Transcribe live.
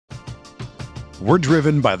We're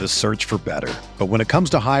driven by the search for better. But when it comes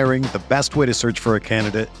to hiring, the best way to search for a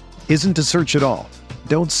candidate isn't to search at all.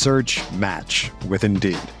 Don't search, match with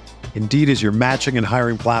Indeed. Indeed is your matching and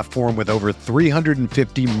hiring platform with over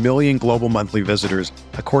 350 million global monthly visitors,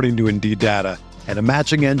 according to Indeed data, and a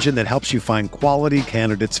matching engine that helps you find quality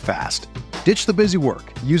candidates fast. Ditch the busy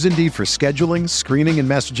work. Use Indeed for scheduling, screening, and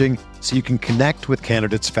messaging so you can connect with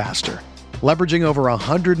candidates faster. Leveraging over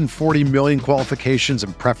 140 million qualifications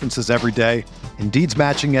and preferences every day, Indeed's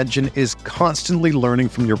matching engine is constantly learning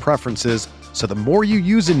from your preferences, so the more you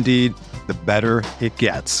use Indeed, the better it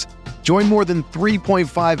gets. Join more than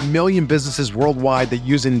 3.5 million businesses worldwide that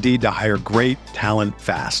use Indeed to hire great talent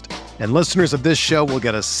fast. And listeners of this show will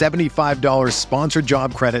get a $75 sponsored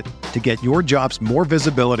job credit to get your jobs more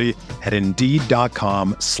visibility at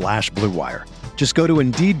Indeed.com/Blue Wire. Just go to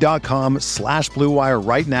Indeed.com/Blue Wire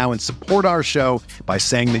right now and support our show by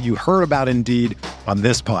saying that you heard about Indeed on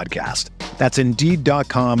this podcast. That's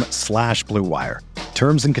Indeed.com/Blue Wire.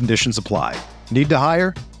 Terms and conditions apply. Need to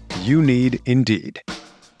hire? You need Indeed.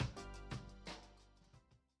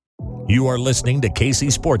 You are listening to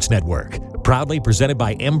KC Sports Network, proudly presented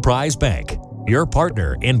by Emprise Bank, your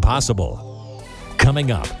partner in possible. Coming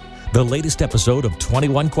up, the latest episode of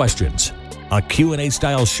 21 Questions, a Q&A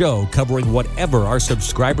style show covering whatever our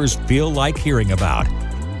subscribers feel like hearing about.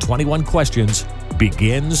 21 Questions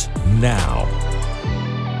begins now.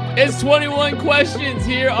 It's 21 Questions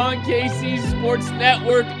here on KC Sports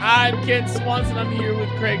Network. I'm Ken Swanson. I'm here with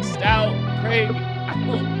Craig Stout. Craig, I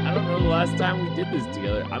don't know the last time we did this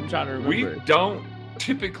together. I'm trying to remember. We don't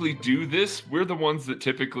typically do this. We're the ones that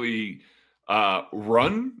typically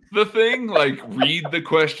run the thing, like read the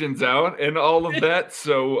questions out and all of that.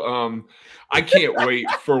 So I can't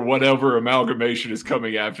wait for whatever amalgamation is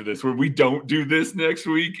coming after this. When we don't do this next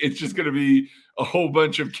week, it's just going to be a whole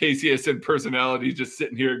bunch of KCSN personalities just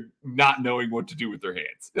sitting here not knowing what to do with their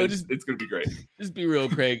hands. It's going to be great. Just be real,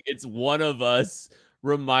 Craig. It's one of us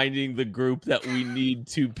reminding the group that we need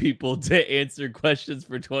two people to answer questions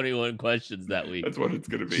for 21 questions that week. That's what it's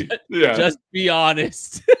going to be. Just be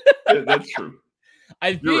honest. Yeah, that's true.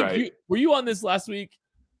 I think right. Were you on this last week?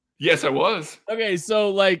 Yes, I was. Okay, so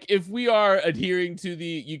like if we are adhering to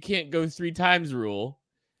the you can't go 3 times rule,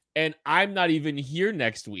 and I'm not even here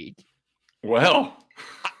next week. Well,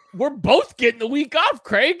 we're both getting the week off,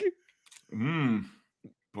 Craig.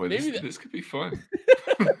 Boy, this could be fun.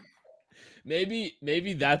 Maybe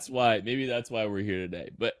that's why we're here today.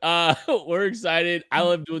 But we're excited. I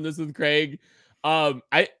love doing this with Craig.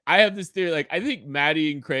 I have this theory, like I think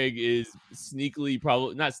Maddie and Craig is sneakily,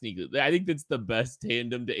 probably not sneakily. I think that's the best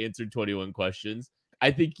tandem to answer 21 questions. I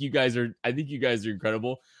think you guys are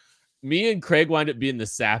incredible. Me and Craig wind up being the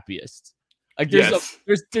sappiest. Like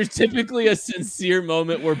there's typically a sincere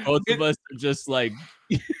moment where both of us are just like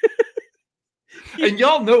and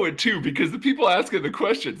y'all know it too, because the people asking the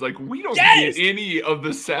questions, like we don't get any of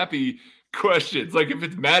the sappy questions. Like if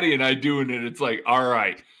it's Maddie and I doing it, it's like, all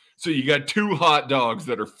right, so you got 2 hot dogs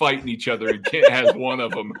that are fighting each other and Kent has one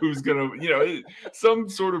of them. Who's going to, some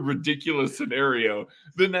sort of ridiculous scenario.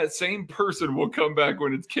 Then that same person will come back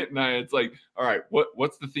when it's Kent and I. It's like, all right,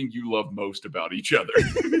 what's the thing you love most about each other?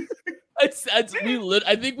 I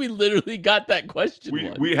think we literally got that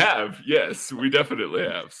question. We have, yes, we definitely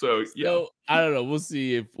have. So yeah, so, I don't know. We'll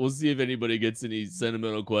see if anybody gets any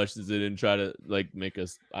sentimental questions in and try to like make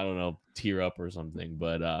us, I don't know, tear up or something.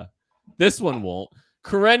 But this one won't.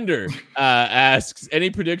 Corrender asks,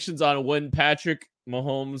 any predictions on when Patrick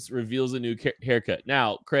Mahomes reveals a new haircut?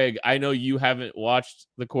 Now, Craig, I know you haven't watched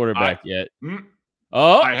the quarterback yet.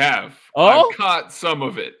 I have. I've caught some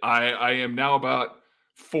of it. I am now about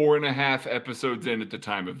 4.5 episodes in at the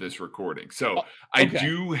time of this recording. So I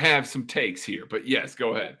do have some takes here, but yes,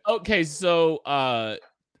 go ahead. Okay. So I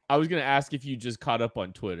was going to ask if you just caught up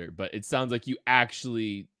on Twitter, but it sounds like you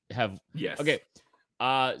actually have. Yes. Okay.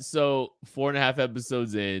 So 4.5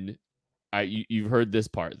 episodes in, you've heard this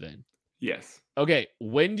part then. Yes. Okay.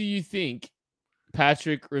 When do you think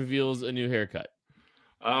Patrick reveals a new haircut?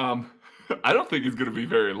 I don't think it's going to be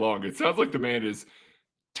very long. It sounds like the man is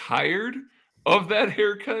tired of that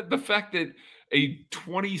haircut. The fact that a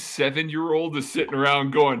 27-year-old is sitting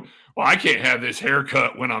around going, well, I can't have this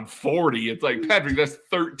haircut when I'm 40. It's like, Patrick, that's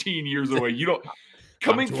 13 years away. You don't,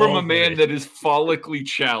 coming from a man that is follically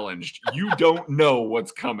challenged, you don't know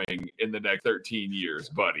what's coming in the next 13 years,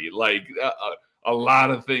 buddy. Like a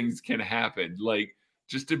lot of things can happen. Like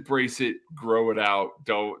just embrace it, grow it out.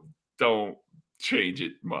 Don't change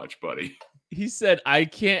it much, buddy. He said, I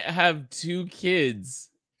can't have 2 kids.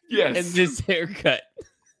 Yes. And this haircut.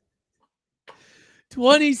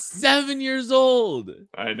 27 years old.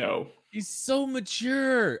 I know. He's so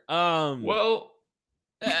mature. Well,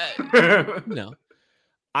 No.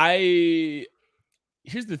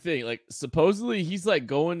 Here's the thing. Like, supposedly he's like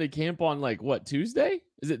going to camp on like what, Tuesday?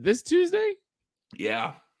 Is it this Tuesday?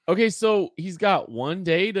 Yeah. Okay, so he's got 1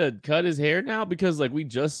 day to cut his hair now because like we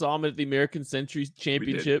just saw him at the American Century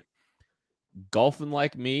Championship golfing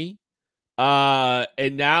like me.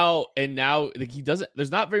 And now like he doesn't,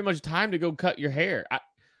 there's not very much time to go cut your hair. I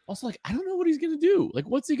don't know what he's gonna do. Like,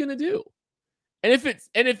 what's he gonna do? And if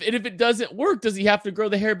it doesn't work, does he have to grow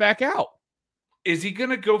the hair back out? Is he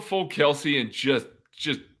gonna go full Kelsey and just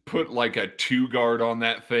put like a 2 guard on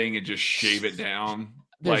that thing and just shave it down?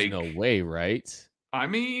 There's like, no way, right? I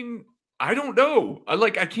mean, I don't know.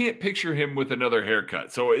 I can't picture him with another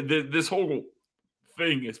haircut. So this whole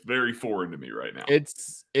thing is very foreign to me right now.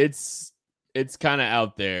 It's kind of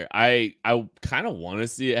out there. I kind of want to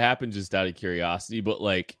see it happen just out of curiosity, but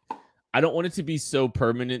like I don't want it to be so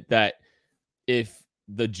permanent that if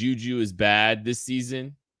the juju is bad this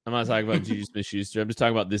season, I'm not talking about Juju Smith-Schuster. I'm just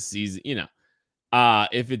talking about this season.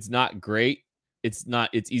 If it's not great, it's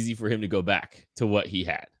easy for him to go back to what he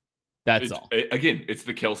had. That's all. Again, it's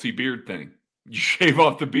the Kelsey beard thing. You shave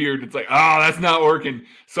off the beard. It's like, oh, that's not working.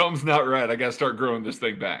 Something's not right. I got to start growing this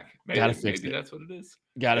thing back. Gotta fix it. That's what it is.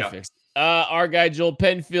 Gotta fix it. Our guy, Joel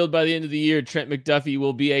Penfield, by the end of the year, Trent McDuffie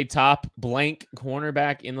will be a top blank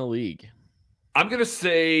cornerback in the league. I'm going to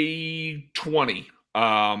say 20.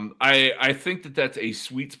 I think that's a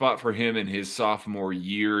sweet spot for him in his sophomore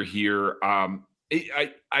year here.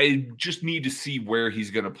 I just need to see where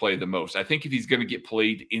he's going to play the most. I think if he's going to get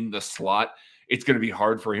played in the slot, it's going to be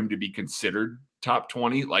hard for him to be considered top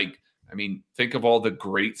 20. Think of all the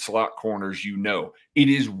great slot corners. It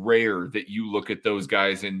is rare that you look at those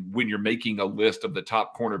guys and when you're making a list of the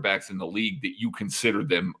top cornerbacks in the league that you consider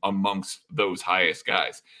them amongst those highest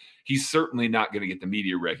guys. He's certainly not going to get the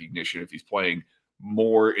media recognition if he's playing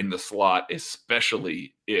more in the slot,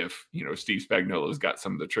 especially if, Steve Spagnuolo's got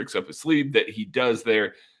some of the tricks up his sleeve that he does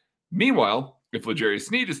there. Meanwhile, if L'Jarius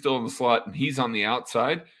Sneed is still in the slot and he's on the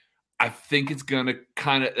outside, I think it's going to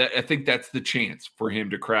I think that's the chance for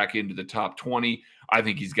him to crack into the top 20. I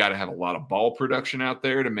think he's got to have a lot of ball production out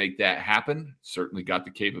there to make that happen. Certainly got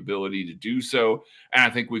the capability to do so. And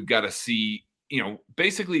I think we've got to see,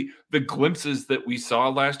 basically the glimpses that we saw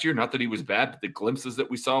last year, not that he was bad, but the glimpses that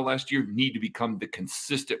we saw last year need to become the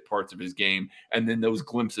consistent parts of his game. And then those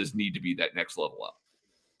glimpses need to be that next level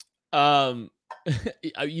up.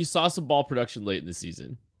 You saw some ball production late in the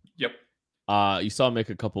season. Yep. You saw him make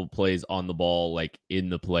a couple plays on the ball, like in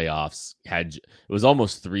the playoffs. It was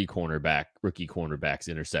almost 3 rookie cornerbacks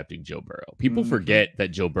intercepting Joe Burrow. People forget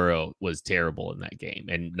that Joe Burrow was terrible in that game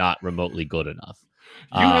and not remotely good enough.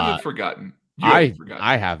 You haven't forgotten. I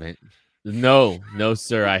haven't. No,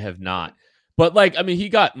 sir, I have not. But Trent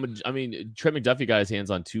McDuffie got his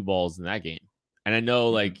hands on 2 balls in that game, and I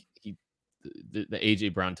know the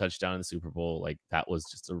AJ Brown touchdown in the Super Bowl, like that was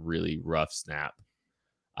just a really rough snap.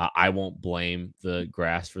 I won't blame the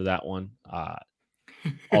grass for that one.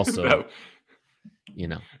 Also,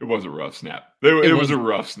 it was a rough snap. It was a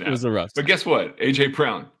rough snap. It was a rough snap. But guess what? AJ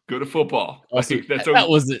Brown, good at football. Also, that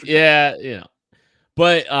was it. Yeah,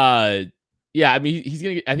 But I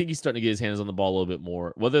think he's starting to get his hands on the ball a little bit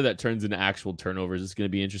more. Whether that turns into actual turnovers is going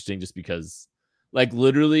to be interesting, just because,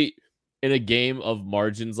 literally, in a game of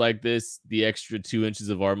margins like this, the extra 2 inches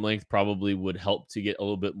of arm length probably would help to get a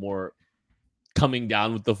little bit more coming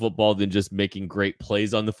down with the football than just making great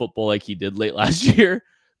plays on the football like he did late last year.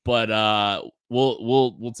 But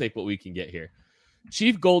we'll take what we can get here.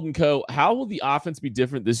 Chief Golden Co., how will the offense be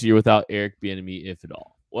different this year without Eric Bieniemy, if at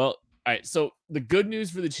all? Well, all right. So the good news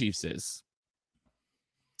for the Chiefs is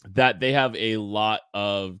that they have a lot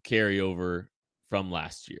of carryover from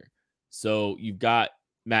last year. So you've got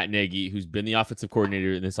Matt Nagy, who's been the offensive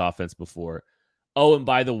coordinator in this offense before. Oh, and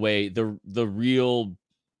by the way, the real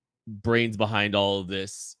brains behind all of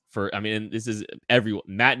this this is everyone: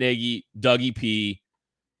 Matt Nagy, Dougie P,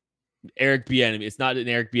 Eric Bieniemy. It's not an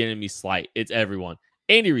Eric Bieniemy slight. It's everyone.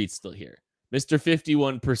 Andy Reid's still here. Mr.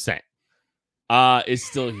 51% is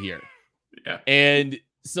still here. Yeah. And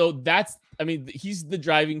so he's the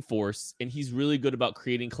driving force, and he's really good about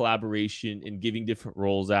creating collaboration and giving different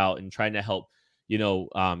roles out and trying to help, get a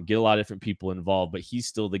lot of different people involved. But he's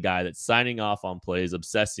still the guy that's signing off on plays,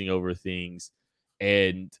 obsessing over things,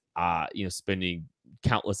 and spending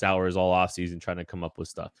countless hours all offseason trying to come up with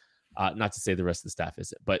stuff. Not to say the rest of the staff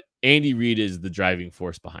isn't, but Andy Reid is the driving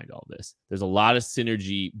force behind all this. There's a lot of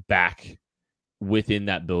synergy back within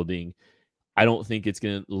that building. I don't think it's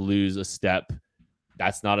going to lose a step.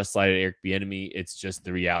 That's not a slight at Eric Bieniemy. It's just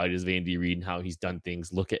the realities of Andy Reid and how he's done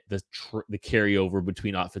things. Look at the carryover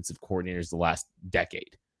between offensive coordinators the last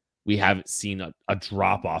decade. we haven't seen a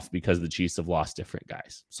drop off because the Chiefs have lost different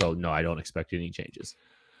guys. So no, I don't expect any changes.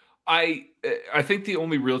 I think the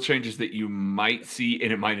only real changes that you might see,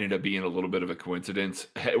 and it might end up being a little bit of a coincidence,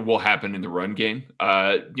 will happen in the run game.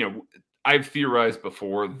 I've theorized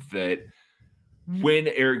before that when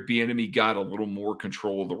Eric Bieniemy got a little more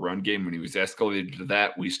control of the run game, when he was escalated to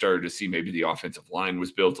that, we started to see maybe the offensive line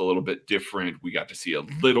was built a little bit different. We got to see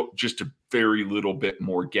just a very little bit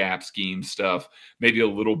more gap scheme stuff, maybe a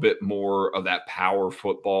little bit more of that power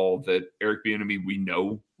football that Eric Bieniemy, we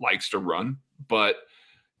know, likes to run, but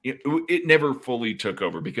it never fully took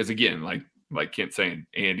over because, again, like Kent's saying,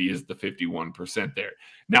 Andy is the 51% there.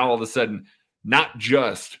 Now all of a sudden, not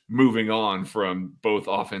just moving on from both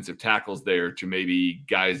offensive tackles there to maybe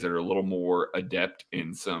guys that are a little more adept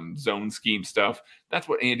in some zone scheme stuff. That's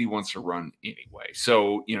what Andy wants to run anyway.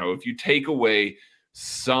 So, if you take away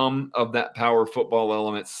some of that power football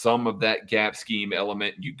element, some of that gap scheme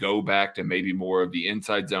element, you go back to maybe more of the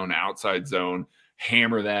inside zone, outside zone,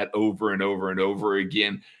 hammer that over and over and over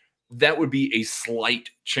again. That would be a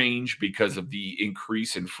slight change because of the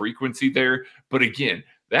increase in frequency there. But again,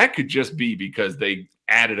 that could just be because they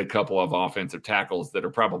added a couple of offensive tackles that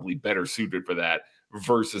are probably better suited for that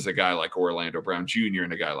versus a guy like Orlando Brown Jr.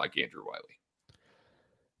 and a guy like Andrew Wiley.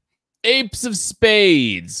 Apes of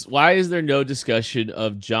spades. Why is there no discussion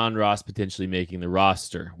of John Ross potentially making the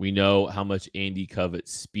roster? We know how much Andy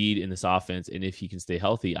covets speed in this offense, and if he can stay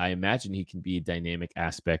healthy, I imagine he can be a dynamic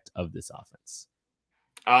aspect of this offense.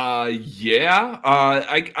 I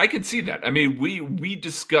could see that. I mean, we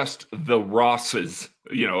discussed the Rosses,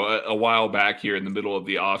 a while back here in the middle of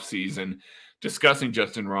the offseason, discussing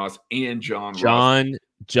Justin Ross and Ross.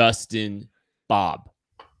 Justin, Bob.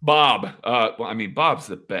 Bob's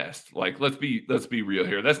the best. Like, let's be real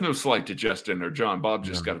here. That's no slight to Justin or John. Bob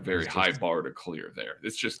just got a very high bar to clear there.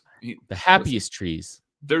 It's just the happiest trees.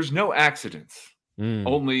 There's no accidents.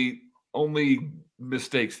 Only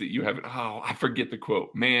mistakes that you haven't. Oh, I forget the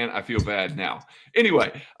quote. Man, I feel bad now.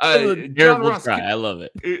 Anyway, John Ross try. I love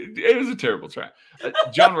it. It was a terrible try.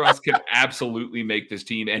 John Ross can absolutely make this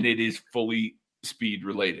team, and it is fully speed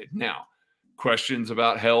related. Now, questions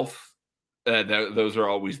about health, those are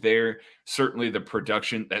always there. Certainly, the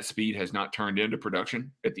production, that speed has not turned into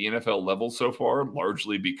production at the NFL level so far,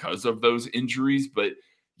 largely because of those injuries. But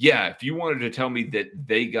yeah, if you wanted to tell me that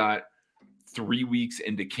they got 3 weeks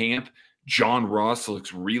into camp, John Ross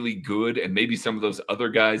looks really good, and maybe some of those other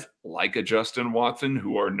guys like a Justin Watson,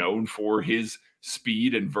 who are known for his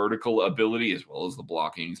speed and vertical ability, as well as the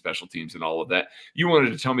blocking, special teams, and all of that. You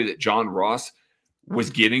wanted to tell me that John Ross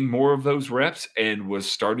was getting more of those reps and was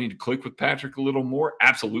starting to click with Patrick a little more?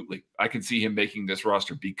 Absolutely. I can see him making this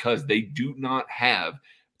roster because they do not have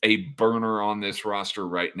a burner on this roster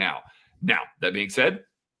right now. Now, that being said,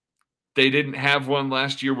 they didn't have one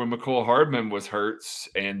last year when McCole Hardman was hurt,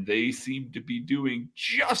 and they seem to be doing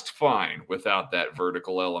just fine without that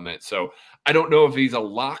vertical element. So I don't know if he's a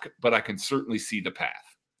lock, but I can certainly see the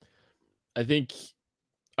path. I think,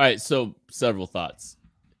 all right, so several thoughts.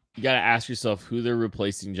 You got to ask yourself who they're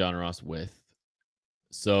replacing John Ross with.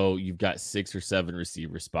 So you've got 6 or 7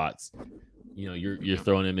 receiver spots. You're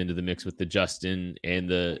throwing him into the mix with the Justin and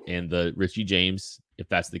the Richie James, if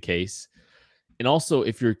that's the case. And also,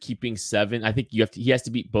 if you're keeping 7, I think he has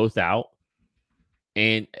to beat both out.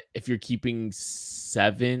 And if you're keeping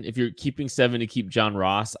 7 to keep John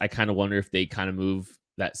Ross, I kind of wonder if they kind of move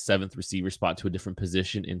that 7th receiver spot to a different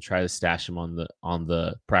position and try to stash him on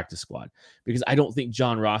the practice squad, because I don't think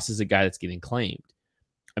John Ross is a guy that's getting claimed.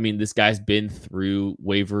 I mean, this guy's been through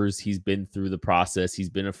waivers. He's been through the process. He's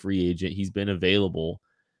been a free agent. He's been available,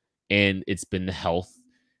 and it's been the health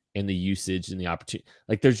and the usage and the opportunity.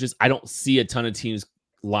 Like, I don't see a ton of teams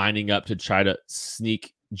lining up to try to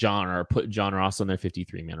sneak John or put John Ross on their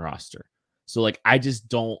 53-man roster. So, I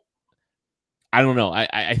don't know.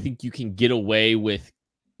 I think you can get away with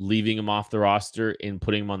leaving him off the roster and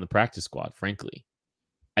putting him on the practice squad, frankly.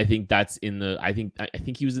 I think that's I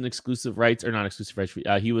think he was an exclusive rights, or not exclusive rights.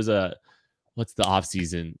 He was what's the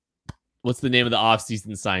offseason? What's the name of the offseason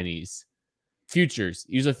signees? Futures.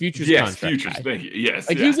 He was a futures contract futures, guy. Thank you. Yes.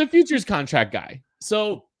 He was a futures contract guy.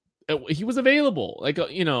 So he was available.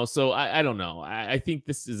 So I don't know. I think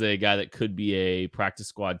this is a guy that could be a practice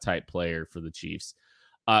squad type player for the Chiefs.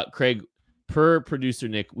 Craig, per producer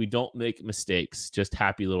Nick, we don't make mistakes, just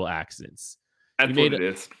happy little accidents. That's what it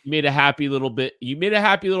is. You made a happy little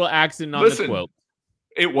accident on the quote.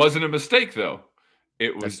 It wasn't a mistake, though.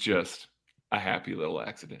 It was just a happy little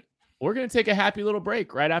accident. We're going to take a happy little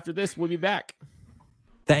break right after this. We'll be back.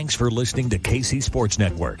 Thanks for listening to KC Sports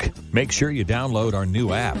Network. Make sure you download our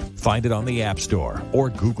new app. Find it on the App Store or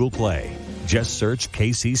Google Play. Just search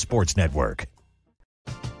KC Sports Network.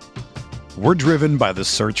 We're driven by the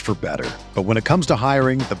search for better. But when it comes to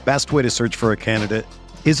hiring, the best way to search for a candidate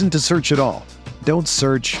isn't to search at all. Don't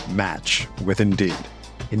search, match with Indeed.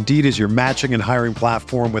 Indeed is your matching and hiring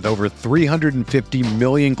platform with over 350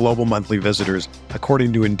 million global monthly visitors,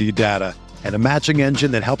 according to Indeed data, and a matching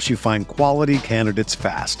engine that helps you find quality candidates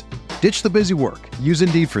fast. Ditch the busy work. Use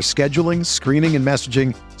Indeed for scheduling, screening, and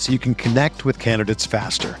messaging so you can connect with candidates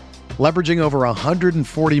faster. Leveraging over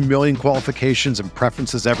 140 million qualifications and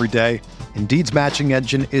preferences every day, Indeed's matching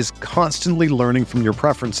engine is constantly learning from your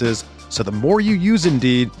preferences, so the more you use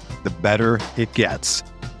Indeed, the better it gets.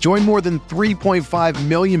 Join more than 3.5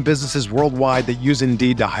 million businesses worldwide that use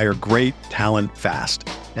Indeed to hire great talent fast.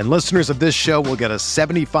 And listeners of this show will get a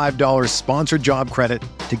 $75 sponsored job credit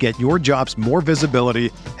to get your jobs more visibility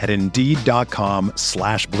at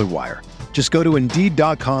Indeed.com/Blue Wire. Just go to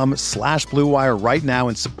Indeed.com/Blue Wire right now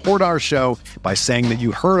and support our show by saying that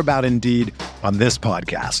you heard about Indeed on this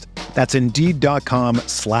podcast. That's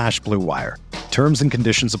Indeed.com/Blue Wire. Terms and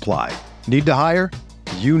conditions apply. Need to hire?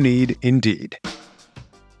 You need Indeed.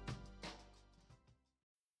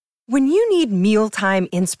 When you need mealtime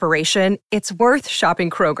inspiration, it's worth shopping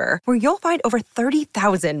Kroger, where you'll find over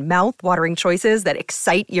 30,000 mouth-watering choices that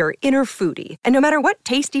excite your inner foodie. And no matter what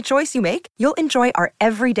tasty choice you make, you'll enjoy our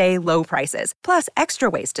everyday low prices, plus extra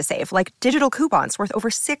ways to save, like digital coupons worth over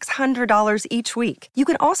 $600 each week. You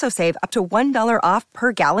can also save up to $1 off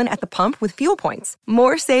per gallon at the pump with fuel points.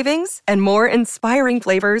 More savings and more inspiring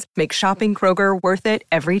flavors make shopping Kroger worth it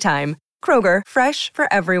every time. Kroger, fresh for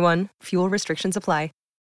everyone. Fuel restrictions apply.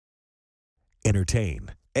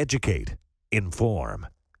 Entertain, educate, inform.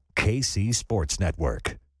 KC Sports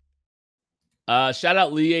Network. Shout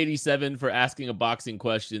out Lee87 for asking a boxing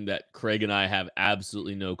question that Craig and I have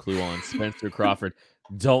absolutely no clue on. Spencer Crawford,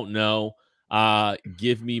 don't know.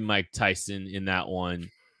 Give me Mike Tyson in that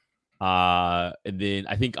one. And then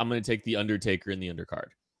I think I'm going to take the Undertaker in the undercard.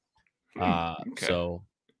 Okay. So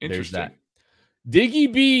there's that.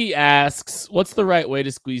 Diggy B asks, what's the right way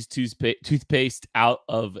to squeeze toothpaste out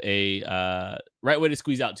of a right way to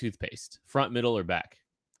squeeze out toothpaste? Front, middle, or back?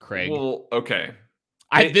 Craig. Well, okay.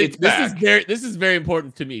 This is very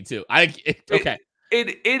important to me too. Okay.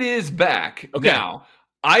 It is back. Okay. Now,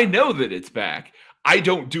 I know that it's back. I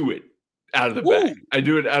don't do it out of the back. I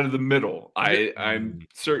do it out of the middle. I'm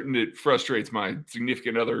certain it frustrates my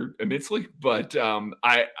significant other immensely, but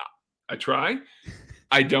I try.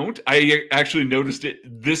 I don't. I actually noticed it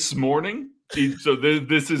this morning. So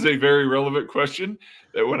this is a very relevant question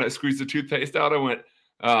that when I squeezed the toothpaste out, I went,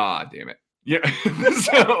 damn it. Yeah.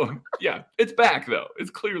 So, yeah, it's back, though. It's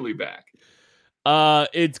clearly back.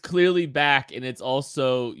 It's clearly back, and it's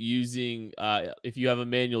also using, if you have a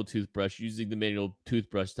manual toothbrush, using the manual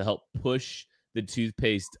toothbrush to help push the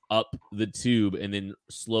toothpaste up the tube and then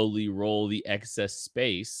slowly roll the excess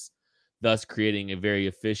space, thus creating a very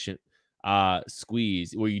efficient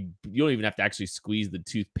squeeze where you don't even have to actually squeeze the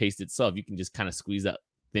toothpaste itself. You can just kind of squeeze that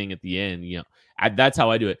thing at the end. That's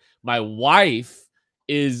how I do it. My wife's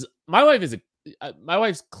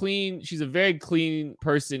clean. She's a very clean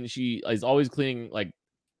person. She is always cleaning like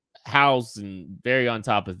house and very on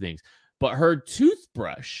top of things. But her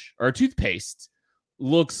toothbrush or toothpaste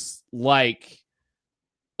looks like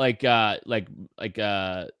a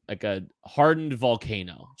hardened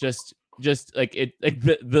volcano. Just like it, like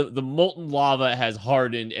the molten lava has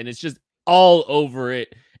hardened and it's just all over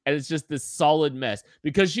it, and it's just this solid mess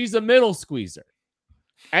because she's a middle squeezer,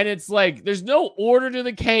 and it's like there's no order to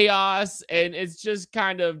the chaos, and it's just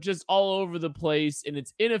kind of just all over the place, and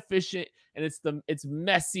it's inefficient, and it's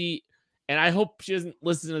messy, and I hope she doesn't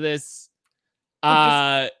listen to this.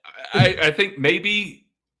 I think maybe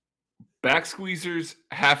back squeezers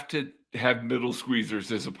have to have middle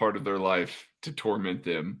squeezers as a part of their life to torment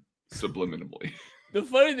them subliminally. The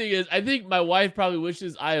funny thing is, I think my wife probably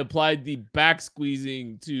wishes I applied the back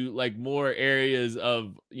squeezing to like more areas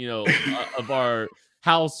of, of our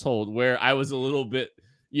household where I was a little bit,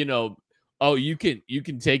 oh, you can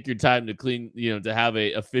take your time to clean, to have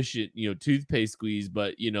a efficient, toothpaste squeeze,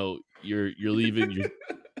 but you're leaving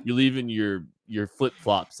your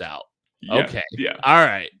flip-flops out. Yeah, okay. Yeah. All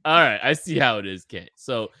right. I see how it is, Kent.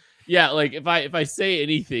 So yeah, like if I say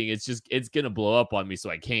anything, it's gonna blow up on me, so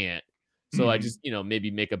I can't. So I just maybe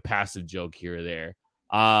make a passive joke here or there.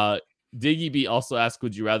 Diggy B also asked,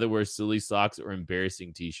 would you rather wear silly socks or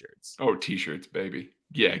embarrassing t-shirts? Oh, t-shirts, baby.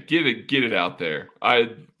 Yeah, get it out there.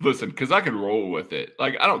 I listen because I can roll with it.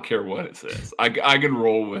 Like I don't care what it says. I can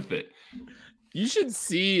roll with it. You should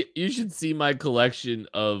see my collection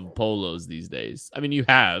of polos these days. I mean, you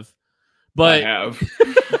have, but I have.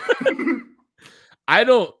 I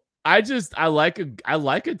don't I like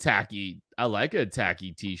a tacky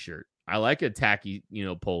t-shirt. I like a tacky,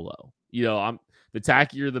 polo. The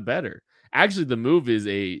tackier the better. Actually, the move is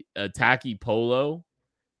a tacky polo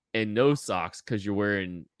and no socks because you're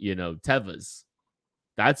wearing, Tevas.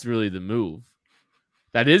 That's really the move.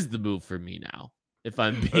 That is the move for me now. If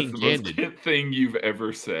I'm That's being the candid, most thing you've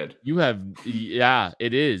ever said. yeah,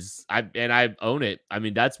 it is. I own it. I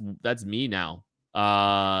mean, that's me now.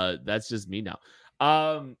 That's just me now.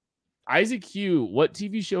 Isaac Hugh, what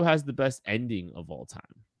TV show has the best ending of all time?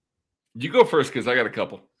 You go first because I got a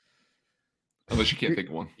couple. Unless you can't think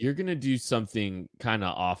of one. You're gonna do something kind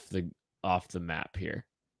of off the map here.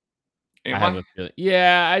 Am I have a feeling.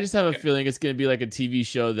 Yeah, I just have a feeling it's gonna be like a TV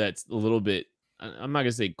show that's a little bit. I'm not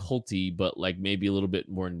gonna say culty, but like maybe a little bit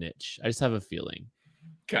more niche. I just have a feeling.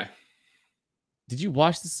 Okay. Did you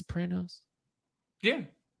watch The Sopranos? Yeah.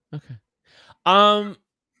 Okay. I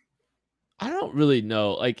don't really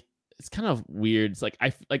know. Like, it's kind of weird. It's like I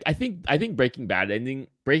think Breaking Bad's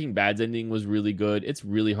ending was really good. It's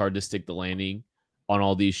really hard to stick the landing on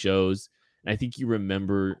all these shows. And I think you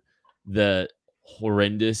remember the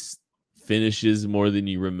horrendous finishes more than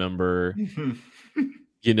you remember,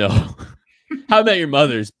 How I Met Your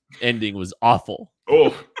Mother's ending was awful.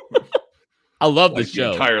 Oh, I love like the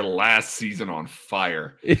show. entire last season on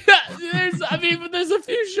fire. Yeah, there's a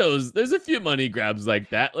few shows. There's a few money grabs like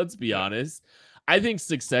that. Let's be honest. I think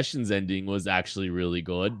Succession's ending was actually really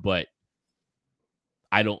good, but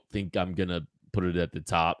I don't think I'm gonna put it at the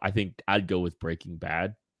top. I think I'd go with Breaking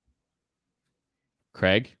Bad.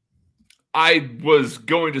 Craig? I was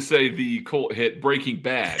going to say the cult hit Breaking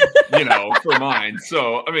Bad, for mine.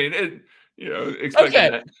 So, I mean, expect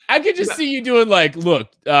that. I could just see you doing like, look,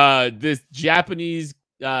 this Japanese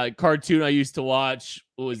cartoon I used to watch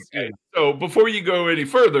was. Okay. So before you go any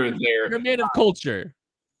further there, you're a man of culture.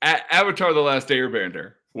 Avatar: The Last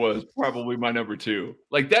Airbender was probably my number 2.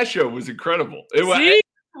 Like, that show was incredible. It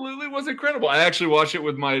absolutely was incredible. I actually watched it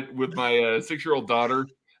with my 6-year-old daughter.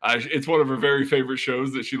 It's one of her very favorite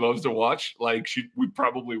shows that she loves to watch. Like, we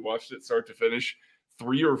probably watched it start to finish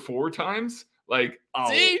 3 or 4 times. Like,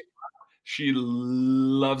 she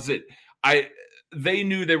loves it. They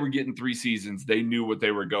knew they were getting 3 seasons. They knew what they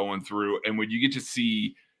were going through. And when you get to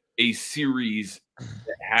see a series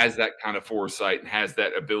that has that kind of foresight and has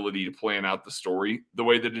that ability to plan out the story the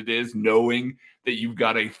way that it is, knowing that you've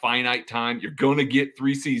got a finite time, you're going to get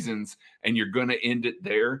 3 seasons and you're going to end it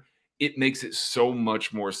there, it makes it so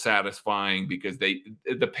much more satisfying because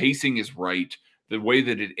the pacing is right. The way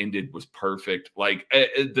that it ended was perfect. Like,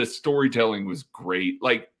 the storytelling was great.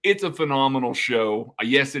 Like, it's a phenomenal show.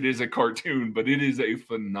 Yes, it is a cartoon, but it is a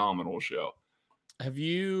phenomenal show. Have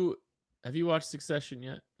you watched Succession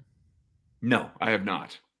yet? No, I have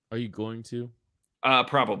not. Are you going to?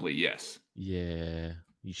 Probably, yes. Yeah,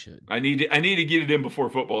 you should. I need to get it in before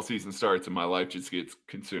football season starts and my life just gets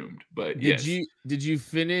consumed. But did you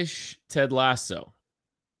finish Ted Lasso?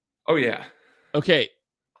 Oh yeah. Okay.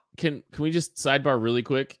 Can we just sidebar really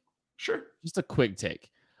quick? Sure. Just a quick take.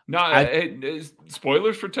 No,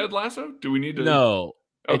 spoilers for Ted Lasso? Do we need to? No.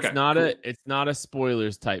 Okay, it's not a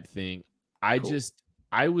spoilers type thing.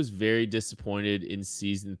 I was very disappointed in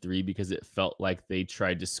season 3 because it felt like they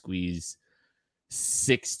tried to squeeze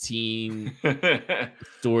 16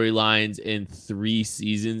 storylines in 3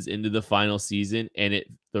 seasons into the final season, and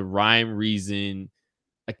the rhyme reason,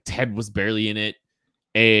 like, Ted was barely in it,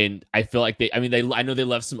 and I feel like I know they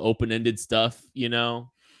left some open-ended stuff,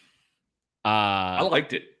 I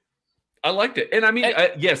liked it. And I mean,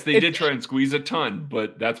 yes, they did try and squeeze a ton,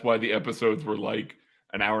 but that's why the episodes were like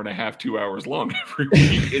an hour and a half, 2 hours long every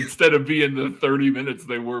week instead of being the 30 minutes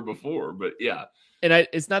they were before. But yeah. And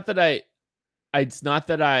it's not that I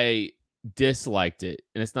disliked it,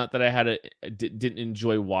 and it's not that I didn't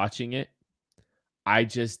enjoy watching it. I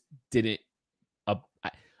just didn't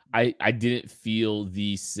I didn't feel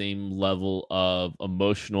the same level of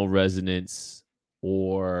emotional resonance,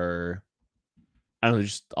 or I don't know,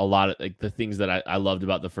 just a lot of like the things that I loved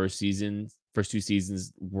about the first 2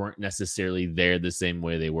 seasons weren't necessarily there the same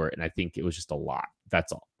way they were. And I think it was just a lot.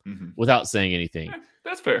 That's all. Mm-hmm. Without saying anything. Yeah,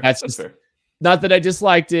 that's fair. That's fair. Not that I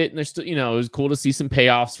disliked it. And there's still, it was cool to see some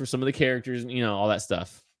payoffs for some of the characters and, all that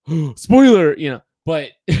stuff. Spoiler,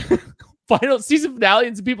 but final season finale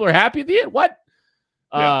and some people are happy at the end. What?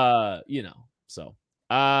 Yeah. So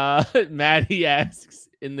Maddie asks,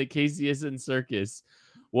 in the KCSN circus,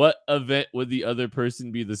 what event would the other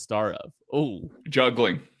person be the star of? Oh,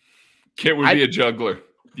 juggling. Kit would be a juggler.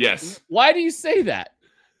 Yes. Why do you say that?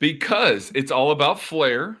 Because it's all about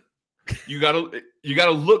flair. You gotta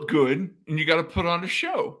look good and you gotta put on a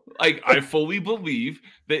show. Like, I fully believe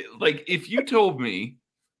that, like, if you told me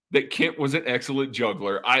that Kent was an excellent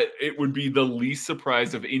juggler. It would be the least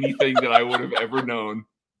surprise of anything that I would have ever known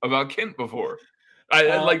about Kent before.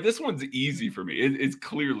 Like this one's easy for me. It's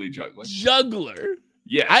clearly juggling. Juggler.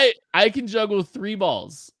 Yes. I can juggle 3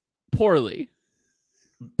 balls poorly.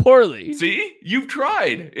 See, you've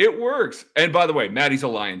tried. It works. And by the way, Maddie's a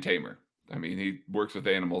lion tamer. I mean, he works with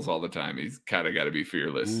animals all the time. He's kind of got to be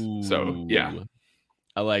fearless. Ooh, so yeah,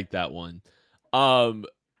 I like that one.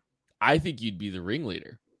 I think you'd be the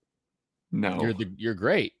ringleader. No, you're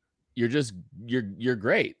great. You're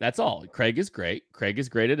great. That's all. Craig is great. Craig is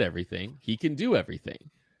great at everything. He can do everything.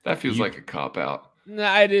 That feels like a cop out.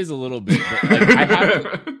 Nah, it is a little bit. But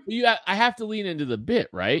like, I have to lean into the bit,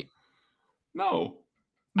 right? No,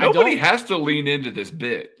 nobody has to lean into this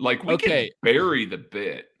bit. Like we can bury the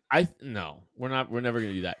bit. No, we're never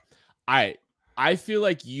gonna do that. I feel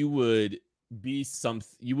like you would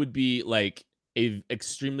be like a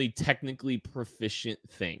extremely technically proficient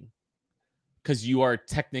thing. Because you are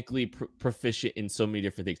technically proficient in so many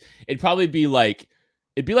different things. It'd be like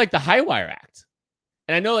the High Wire Act.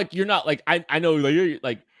 And I know like you're not like I know like you're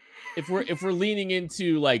like if we're leaning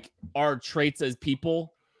into like our traits as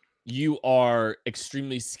people, you are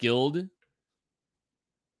extremely skilled.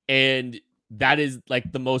 And that is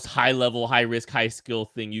like the most high level, high risk, high skill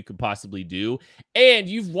thing you could possibly do. And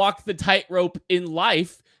you've walked the tightrope in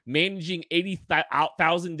life, managing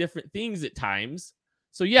 80,000 different things at times.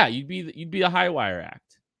 So yeah, you'd be a High Wire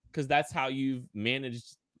Act because that's how you've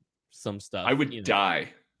managed some stuff. I would die.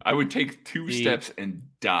 I would take 2 steps and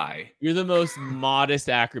die. You're the most modest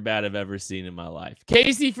acrobat I've ever seen in my life.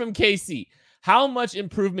 Casey from KC, how much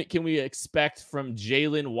improvement can we expect from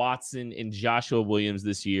Jalen Watson and Joshua Williams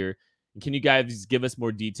this year? And can you guys give us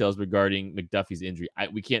more details regarding McDuffie's injury?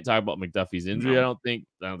 We can't talk about McDuffie's injury. I don't think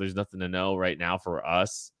there's nothing to know right now for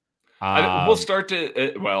us. We'll start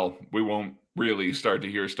to we won't really start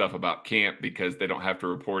to hear stuff about camp because they don't have to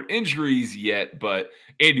report injuries yet, but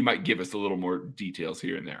Andy might give us a little more details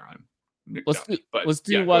here and there on McDuffie. Let's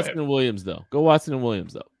do Watson and Williams though. Go Watson and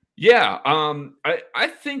Williams though. Yeah, I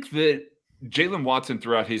think that Jalen Watson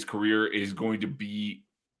throughout his career is going to be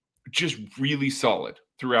just really solid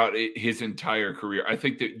throughout his entire career. I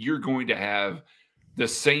think that you're going to have the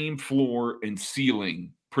same floor and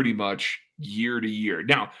ceiling pretty much year to year.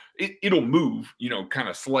 Now, it'll move, kind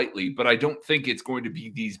of slightly, but I don't think it's going to be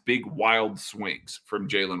these big wild swings from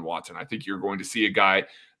Jalen Watson. I think you're going to see a guy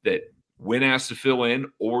that when asked to fill in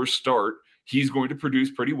or start, he's going to produce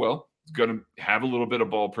pretty well. He's going to have a little bit of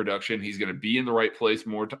ball production. He's going to be in the right place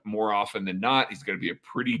more often than not. He's going to be a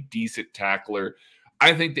pretty decent tackler.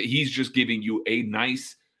 I think that he's just giving you a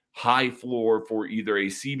nice high floor for either a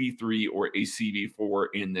CB3 or a CB4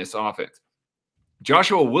 in this offense.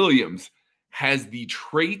 Joshua Williams has the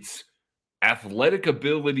traits, athletic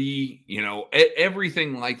ability,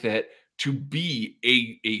 everything like that to be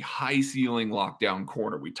a high ceiling lockdown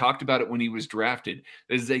corner. We talked about it when he was drafted.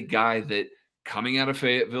 This is a guy that coming out of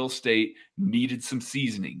Fayetteville State needed some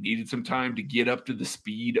seasoning, needed some time to get up to the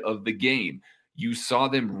speed of the game. You saw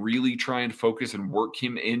them really try and focus and work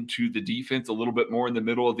him into the defense a little bit more in the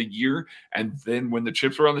middle of the year. And then when the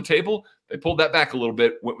chips were on the table, they pulled that back a little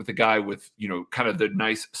bit, went with the guy with, kind of the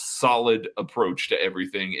nice, solid approach to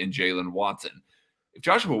everything in Jalen Watson. If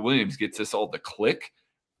Joshua Williams gets this all to click,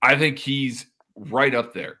 I think he's right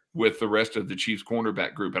up there with the rest of the Chiefs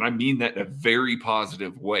cornerback group. And I mean that in a very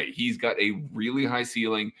positive way. He's got a really high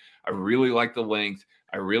ceiling. I really like the length.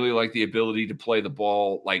 I really like the ability to play the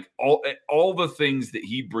ball. Like all the things that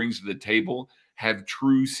he brings to the table have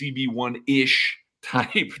true CB1-ish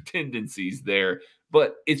type tendencies there,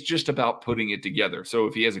 but it's just about putting it together. So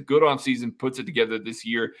if he has a good offseason, puts it together this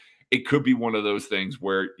year, it could be one of those things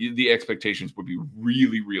where the expectations would be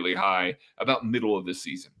really, really high about middle of the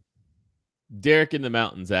season. Derek in the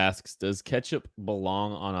Mountains asks, does ketchup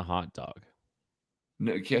belong on a hot dog?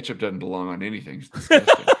 No, ketchup doesn't belong on anything. It's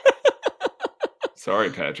disgusting.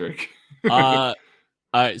 Sorry, Patrick. All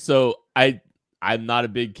right, so I'm not a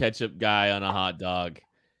big ketchup guy on a hot dog.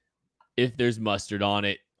 If there's mustard on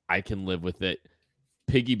it, I can live with it.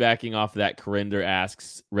 Piggybacking off of that, Corinder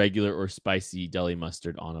asks, regular or spicy deli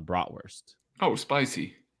mustard on a bratwurst? Oh,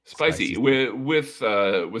 spicy. With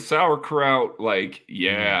sauerkraut,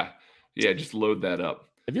 just load that up.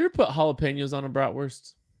 Have you ever put jalapenos on a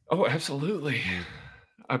bratwurst? Oh, absolutely.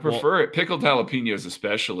 I prefer it. Pickled jalapenos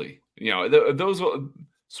especially. Those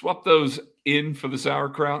swap those in for the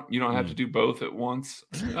sauerkraut. You don't have to do both at once.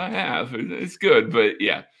 I have. It's good, but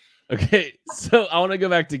yeah. Okay, so I want to go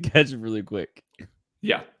back to ketchup really quick.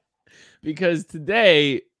 Yeah. Because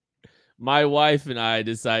today, My wife and I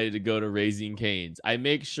decided to go to Raising Cane's. I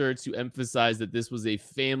make sure to emphasize that this was a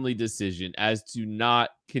family decision, as to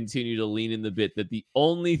not continue to lean in the bit that the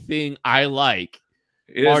only thing I like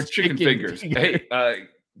are Is chicken fingers. fingers. Hey,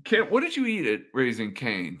 Kent, what did you eat at Raising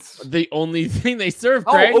Cane's? The only thing they serve,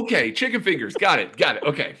 Craig. Oh, okay. Chicken fingers. Got it.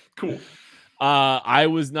 Okay, cool. I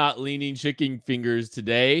was not leaning chicken fingers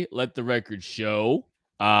today. Let the record show.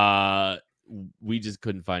 We just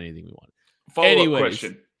couldn't find anything we wanted. Follow-up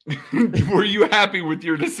question. Were you happy with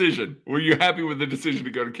your decision? Were you happy with the decision to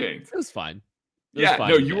go to Cane's? It was fine.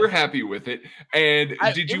 You were happy with it. And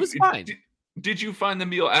it was fine. Did you find the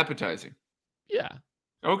meal appetizing? Yeah.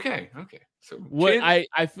 Okay. So what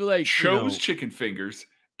I feel like chose chicken fingers,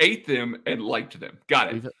 ate them, and liked them.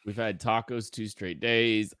 Got it. We've had tacos 2 straight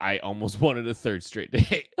days. I almost wanted a 3rd straight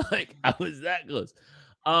day. Like, I was that close.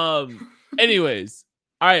 Anyways,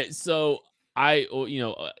 all right. So I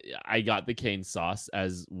got the cane sauce,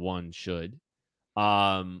 as one should.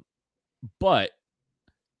 But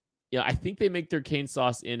I think they make their cane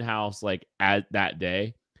sauce in-house like at that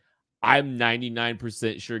day. I'm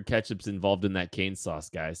 99% sure ketchup's involved in that cane sauce,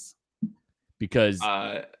 guys. Because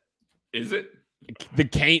is it? The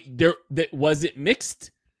cane that wasn't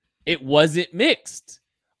mixed? It wasn't mixed.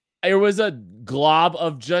 There was a glob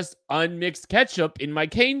of just unmixed ketchup in my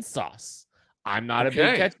cane sauce. I'm not a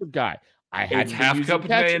big ketchup guy. It's half cup of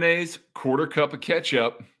mayonnaise, 1/4 cup of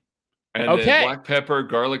ketchup, and then black pepper,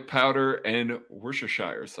 garlic powder, and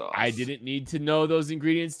Worcestershire sauce. I didn't need to know those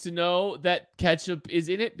ingredients to know that ketchup is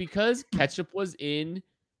in it, because ketchup was in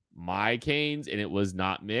my canes and it was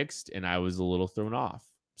not mixed, and I was a little thrown off.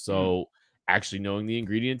 So actually knowing the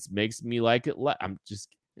ingredients makes me like it. I'm just,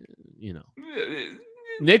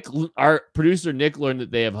 Nick, our producer Nick, learned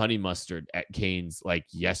that they have honey mustard at Cane's like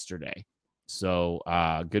yesterday. So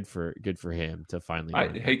good for him to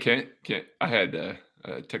finally. Hey, Kent, I had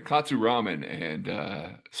Takatsu ramen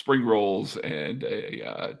and spring rolls and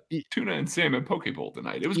a tuna and salmon poke bowl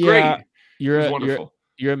tonight. It was great. It was wonderful.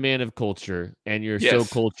 You're a man of culture, and you're so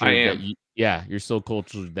cultured that you're so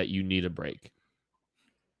cultured that you need a break.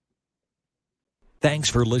 Thanks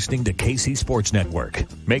for listening to KC Sports Network.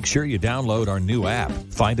 Make sure you download our new app.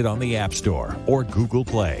 Find it on the App Store or Google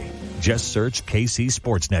Play. Just search KC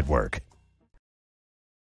Sports Network.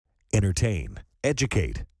 Entertain,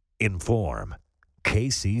 educate, inform.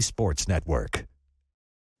 KC Sports Network.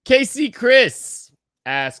 KC Chris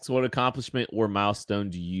asks, what accomplishment or milestone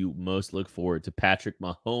do you most look forward to Patrick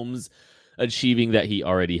Mahomes achieving that he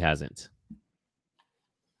already hasn't?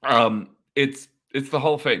 It's the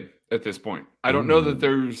Hall of Fame at this point. I don't know that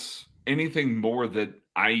there's anything more that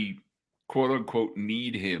I quote unquote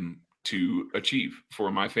need him to achieve for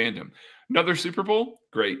my fandom. Another Super Bowl?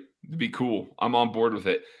 Great. It'd be cool. I'm on board with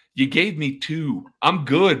it. You gave me 2. I'm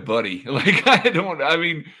good, buddy.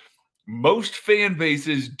 Most fan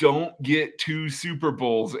bases don't get 2 Super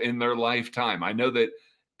Bowls in their lifetime. I know that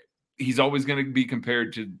he's always going to be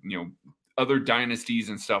compared to, other dynasties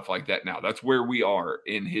and stuff like that. Now that's where we are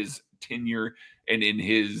in his tenure and in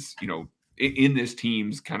his, in this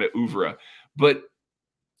team's kind of oeuvre, but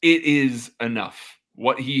it is enough.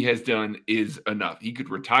 What he has done is enough. He could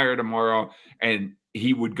retire tomorrow and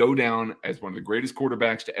he would go down as one of the greatest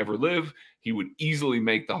quarterbacks to ever live. He would easily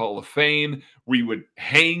make the Hall of Fame. We would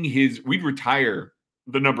we'd retire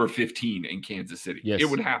the number 15 in Kansas City. Yes. It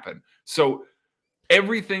would happen. So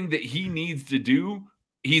everything that he needs to do,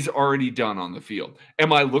 he's already done on the field.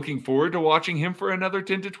 Am I looking forward to watching him for another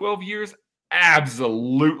 10 to 12 years?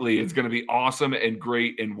 Absolutely. It's going to be awesome and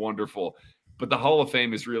great and wonderful. But the Hall of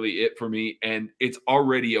Fame is really it for me, and it's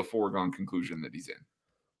already a foregone conclusion that he's in.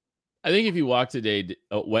 I think if you walked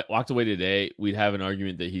away today, we'd have an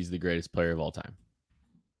argument that he's the greatest player of all time.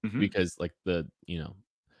 Mm-hmm. Because like there's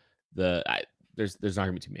an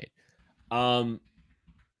argument to be made.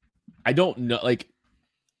 I don't know. Like,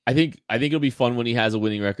 I think it'll be fun when he has a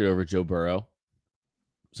winning record over Joe Burrow,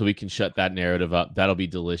 so we can shut that narrative up. That'll be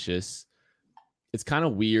delicious. It's kind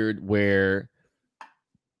of weird where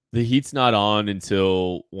the heat's not on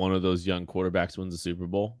until one of those young quarterbacks wins the Super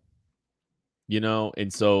Bowl,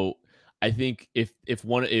 and so I think if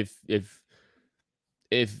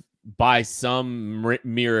by some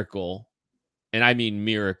miracle, and I mean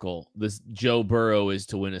miracle, this Joe Burrow is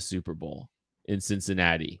to win a Super Bowl in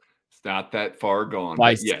Cincinnati. It's not that far gone.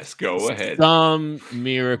 But yes, go ahead. Some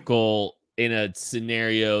miracle in a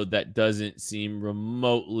scenario that doesn't seem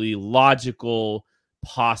remotely logical,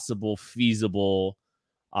 possible, feasible.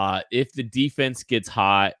 If the defense gets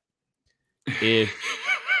hot, if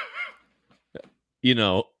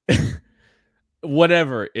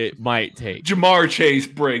whatever it might take. Jamar Chase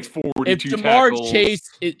breaks 42 tackles.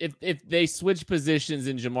 If they switch positions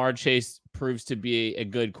and Jamar Chase proves to be a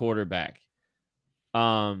good quarterback,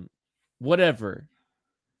 whatever.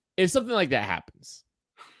 If something like that happens,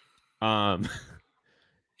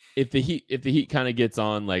 if the Heat kind of gets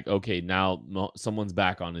on, like, okay, now someone's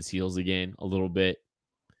back on his heels again a little bit,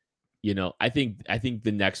 I think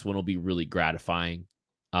the next one will be really gratifying.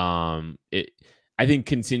 I think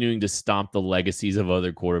continuing to stomp the legacies of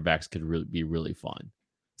other quarterbacks could be really fun.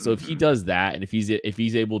 So if he does that, and if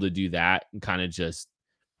he's able to do that, and kind of just,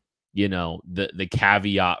 the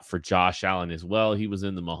caveat for Josh Allen as well, he was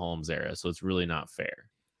in the Mahomes era, so it's really not fair.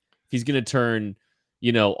 If he's going to turn,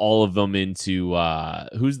 all of them into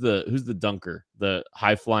who's the dunker, the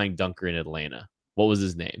high flying dunker in Atlanta? What was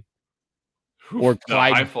his name? Or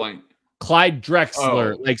Clyde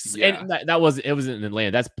Drexler, and that wasn't in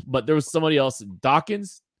Atlanta. But there was somebody else,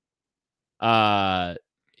 Dawkins,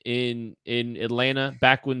 in Atlanta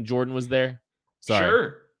back when Jordan was there. Sorry.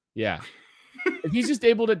 Sure. Yeah. If he's just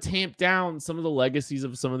able to tamp down some of the legacies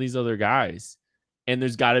of some of these other guys, and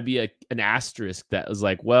there's got to be an asterisk that was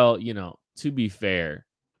like, well, to be fair,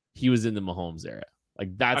 he was in the Mahomes era.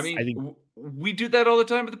 Like that's, I think we do that all the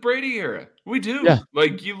time with the Brady era. We do. Yeah.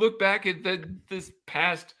 Like you look back at this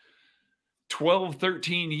past 12,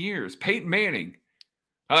 13 years, Peyton Manning,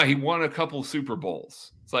 he won a couple Super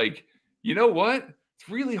Bowls. It's like, you know what? It's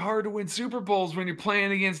really hard to win Super Bowls when you're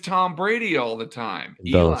playing against Tom Brady all the time.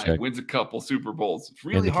 Eli wins a couple Super Bowls. It's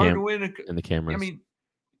really hard to win. In the cameras.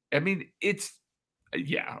 I mean, it's,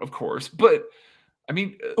 yeah, of course. But, I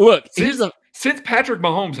mean, look, since Patrick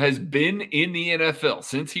Mahomes has been in the NFL,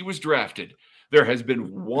 since he was drafted, there has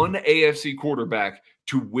been one AFC quarterback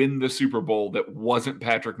to win the Super Bowl that wasn't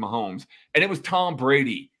Patrick Mahomes, and it was Tom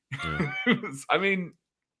Brady. Yeah. I mean,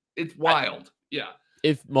 it's wild. Yeah.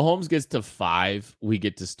 If Mahomes gets to 5, we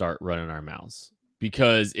get to start running our mouths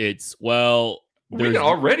because it's, well, we can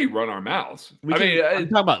already run our mouths. I'm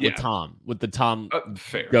talking about with the Tom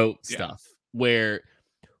goat stuff where,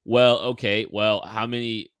 well, okay, well, how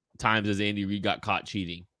many times has Andy Reid got caught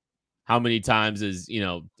cheating? How many times has,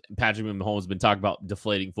 Patrick Mahomes been talking about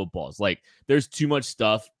deflating footballs? Like, there's too much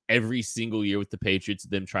stuff every single year with the Patriots,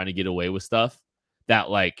 them trying to get away with stuff that,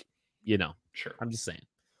 like, sure. I'm just saying.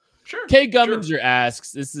 Sure. Kay Gumminger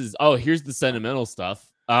asks, here's the sentimental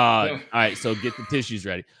stuff. All right, so get the tissues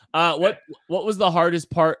ready. What was the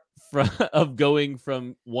hardest part of going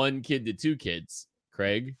from 1 kid to 2 kids,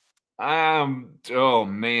 Craig? Oh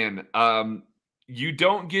man. You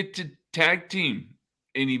don't get to tag team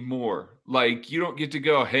anymore. Like, you don't get to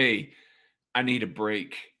go, hey, I need a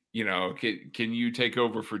break. Can you take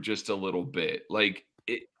over for just a little bit? Like,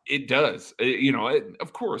 it does.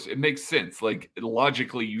 Of course, it makes sense. Like,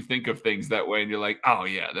 logically, you think of things that way, and you're like, oh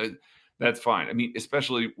yeah, that's fine. I mean,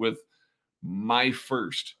 especially with my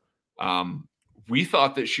first, we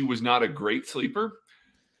thought that she was not a great sleeper.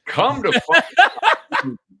 Come to find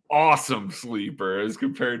out, awesome sleeper as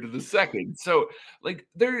compared to the second. So, like,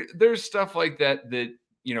 there's stuff like that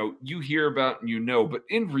you hear about and but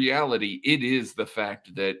in reality, it is the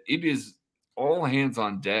fact that it is all hands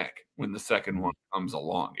on deck when the second one comes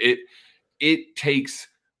along. It takes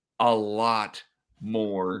a lot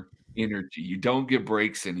more energy. You don't get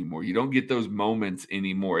breaks anymore. You don't get those moments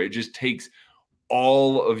anymore. It just takes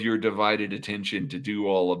all of your divided attention to do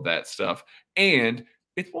all of that stuff. And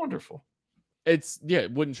it's wonderful.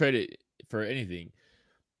 Wouldn't trade it for anything.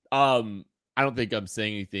 I don't think I'm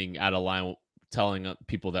saying anything out of line telling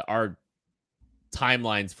people that our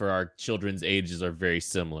timelines for our children's ages are very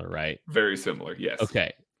similar, right? Very similar, yes.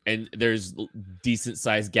 Okay. And there's decent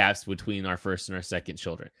sized gaps between our first and our second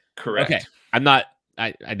children. Correct. Okay.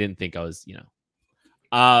 I didn't think I was,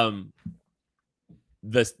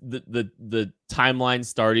 the timeline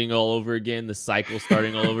starting all over again, the cycle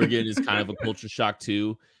starting all over again is kind of a culture shock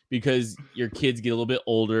too, because your kids get a little bit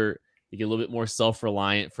older, they get a little bit more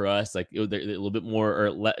self-reliant for us. Like, they're a little bit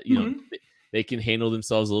more, they can handle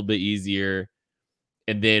themselves a little bit easier.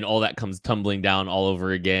 And then all that comes tumbling down all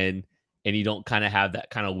over again. And you don't kind of have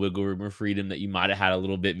that kind of wiggle room or freedom that you might have had a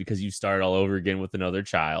little bit because you started all over again with another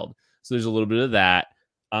child. So there's a little bit of that.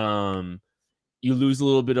 You lose a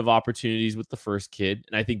little bit of opportunities with the first kid.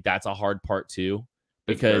 And I think that's a hard part too,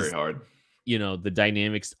 because it's very hard. The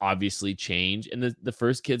dynamics obviously change, and the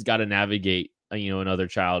first kid's got to navigate, another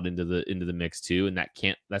child into the mix too. And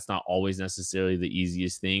that's not always necessarily the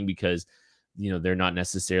easiest thing because, they're not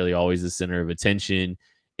necessarily always the center of attention.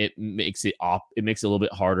 It makes it a little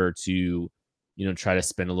bit harder to, try to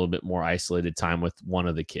spend a little bit more isolated time with one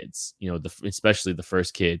of the kids, especially the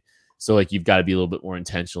first kid. So like you've got to be a little bit more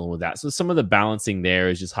intentional with that. So some of the balancing there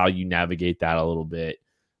is just how you navigate that a little bit.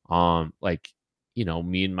 Like, you know,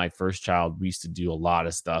 me and my first child, we used to do a lot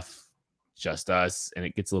of stuff, just us, and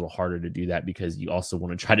it gets a little harder to do that because you also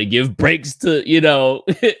want to try to give breaks to, you know,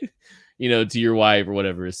 to your wife or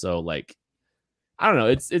whatever. So like, I don't know.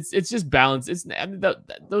 It's just balance. I mean,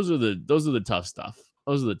 those are the tough stuff.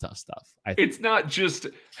 Those are the tough stuff. It's not just,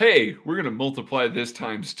 hey, we're gonna multiply this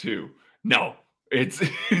times 2. No, it's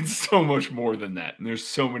it's so much more than that, and there's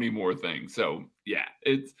so many more things. So yeah,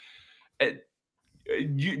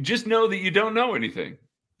 you just know that you don't know anything.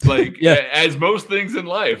 Like Yeah. as most things in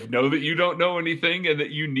life, know that you don't know anything, and that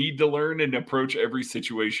you need to learn and approach every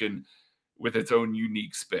situation with its own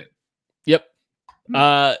unique spin. Yep.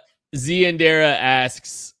 Ziandera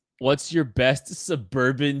asks, "What's your best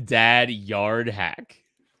suburban dad yard hack?"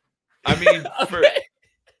 I mean,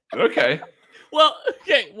 okay. Well,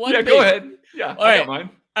 okay. One thing. Go ahead. Yeah, All I right. got mine.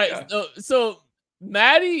 All right. Yeah. So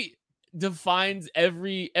Maddie defines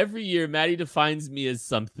every year. Maddie defines me as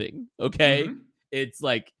something. Okay, Mhm. It's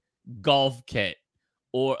like golf kit,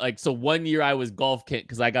 or like so. One year I was golf kit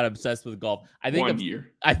because I got obsessed with golf. I think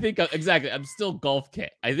exactly. I'm still golf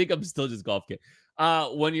kit. I think I'm still just golf kit.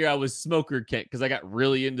 1 year I was smoker kit because I got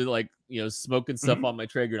really into like smoking stuff on my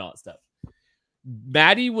Traeger and all that stuff.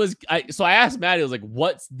 Maddie so I asked Maddie, I was like,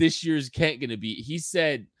 "What's this year's Kent gonna be?" He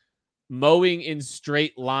said, "Mowing in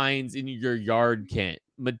straight lines in your yard, Kent.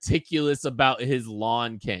 Meticulous about his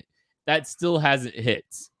lawn, Kent." That still hasn't hit.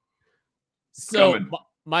 So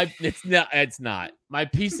it's not my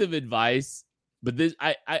piece of advice, but this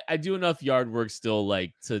I do enough yard work still,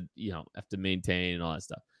 like to have to maintain and all that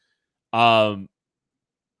stuff.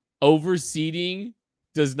 Overseeding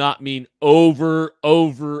does not mean overseeding.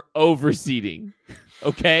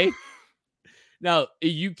 Okay. Now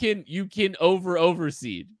you can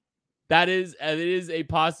overseed. It is a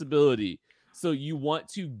possibility. So you want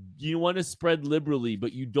to spread liberally,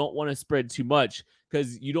 but you don't want to spread too much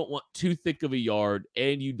because you don't want too thick of a yard,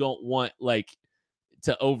 and you don't want like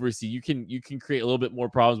to overseed. You can create a little bit more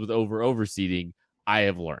problems with overseeding. I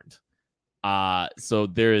have learned. So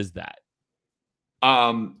there is that.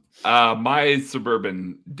 My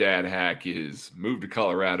suburban dad hack is move to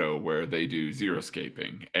Colorado where they do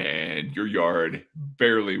xeriscaping and your yard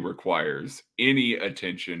barely requires any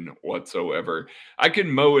attention whatsoever. I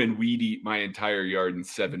can mow and weed eat my entire yard in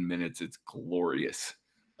 7 minutes. It's glorious.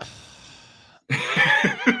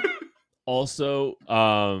 Also,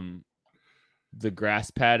 the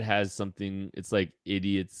grass pad has something. It's like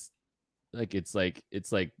idiots. Like it's like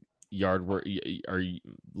yard work or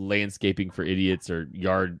landscaping for idiots, or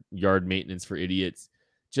yard maintenance for idiots.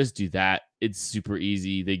 Just do that. It's super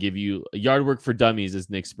easy. They give you yard work for dummies, as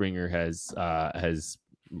Nick Springer has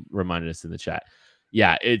reminded us in the chat.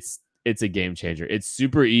 Yeah, it's a game changer. It's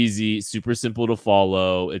super easy, super simple to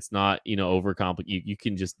follow. It's not overcomplicated.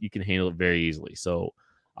 You can handle it very easily. So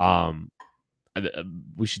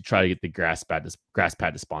we should try to get the grass pad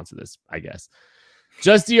to sponsor this, I guess.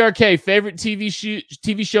 Just DRK, favorite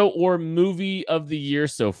TV show or movie of the year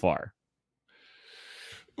so far?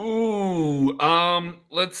 Ooh,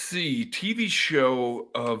 let's see. TV show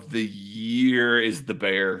of the year is The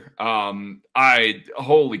Bear.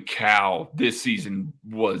 Holy cow, this season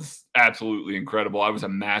was absolutely incredible. I was a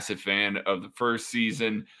massive fan of the first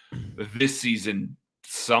season. This season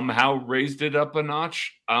somehow raised it up a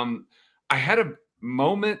notch. I had a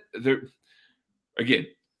moment there, again,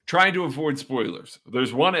 trying to avoid spoilers.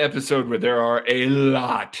 There's one episode where there are a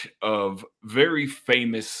lot of very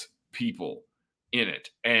famous people in it.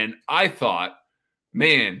 And I thought,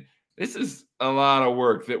 man, this is a lot of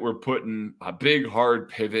work that we're putting a big hard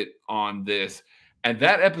pivot on this. And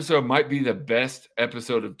that episode might be the best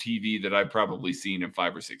episode of TV that I've probably seen in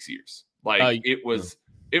 5 or 6 years. Like it was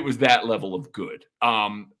that level of good.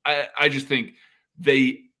 I just think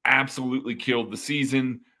they absolutely killed the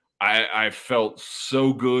season. I felt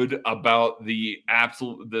so good about the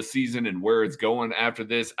season and where it's going after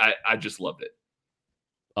this. I just loved it.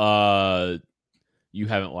 You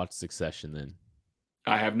haven't watched Succession then?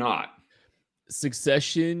 I have not.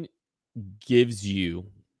 Succession gives you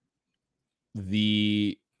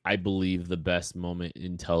I believe the best moment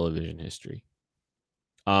in television history.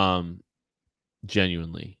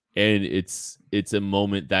 Genuinely. And it's a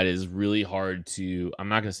moment that is really hard to, I'm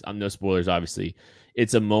no spoilers, obviously.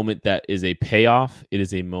 It's a moment that is a payoff. It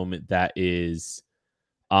is a moment that is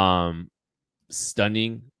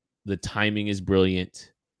stunning. The timing is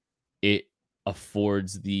brilliant. It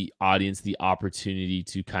affords the audience the opportunity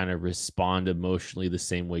to kind of respond emotionally the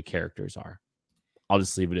same way characters are. I'll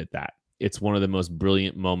just leave it at that. It's one of the most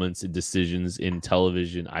brilliant moments and decisions in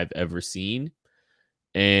television I've ever seen.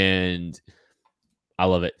 and I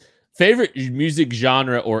love it. Favorite music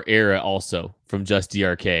genre or era also from Just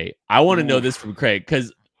DRK. I want to know this from Craig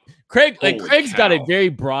because Craig's got a very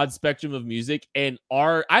broad spectrum of music, and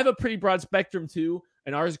I have a pretty broad spectrum too,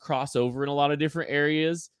 and ours cross over in a lot of different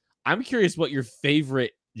areas. I'm curious what your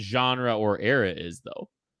favorite genre or era is, though.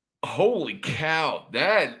 Holy cow,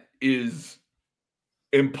 that is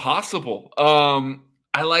impossible.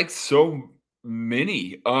 I like so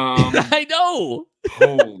many. I know.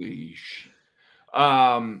 Holy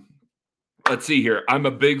let's see here. I'm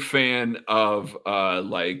a big fan of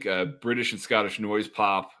British and Scottish noise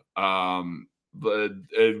pop. But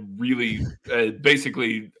really,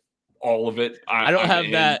 basically all of it. I don't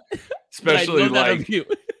have that, especially I know that of you.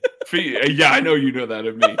 Yeah, I know you know that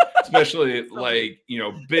of me, especially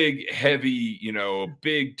big, heavy,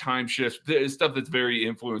 big time shifts, stuff that's very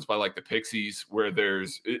influenced by like the Pixies, where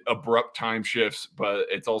there's abrupt time shifts, but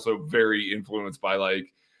it's also very influenced by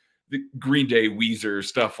like the Green Day, Weezer,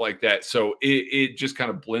 stuff like that. So it just kind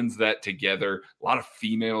of blends that together. A lot of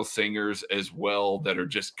female singers as well that are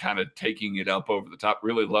just kind of taking it up over the top.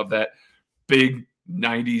 Really love that. Big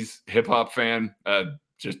 90s hip hop fan.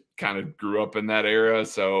 Just kind of grew up in that era.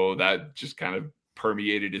 So that just kind of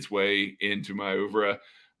permeated its way into my oeuvre.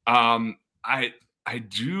 I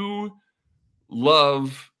do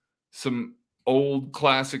love some old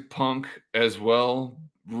classic punk as well.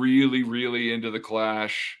 Really, really into the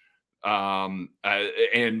Clash. And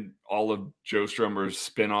all of Joe Strummer's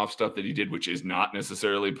spin-off stuff that he did, which is not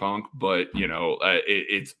necessarily punk, but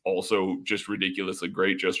it's also just ridiculously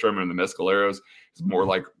great. Joe Strummer and the Mescaleros is more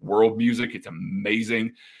like world music. It's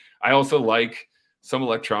amazing. I also like some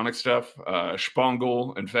electronic stuff.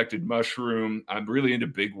 Spangle, Infected Mushroom. I'm really into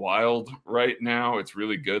Big Wild right now. It's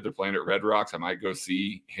really good. They're playing at Red Rocks. I might go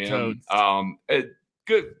see him.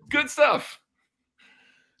 Good stuff.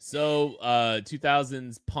 So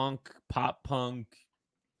 2000s punk, pop punk,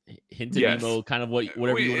 hint of emo, kind of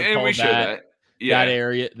whatever you want to call that. Yeah.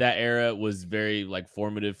 That era was very like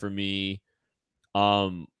formative for me.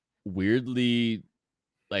 Weirdly,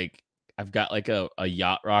 like I've got like a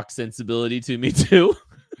yacht rock sensibility to me too.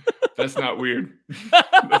 That's not weird.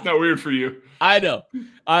 That's not weird for you. I know.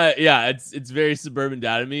 Yeah, it's very suburban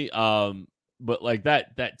down to me. But like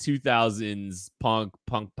that 2000s punk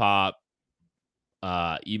pop,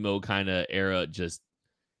 emo kind of era, just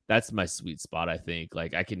that's my sweet spot. I think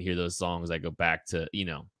like I can hear those songs. I go back to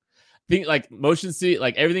think like Motion City,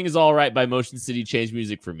 like Everything Is All Right by Motion City changed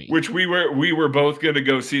music for me. Which we were both going to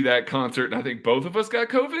go see that concert, and I think both of us got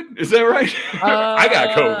COVID. Is that right? I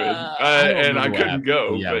got COVID, and I couldn't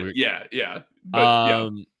go. But yeah.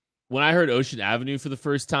 But when I heard Ocean Avenue for the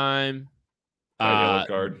first time,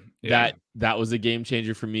 that was a game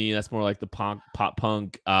changer for me. That's more like the pop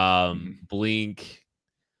punk, Blink.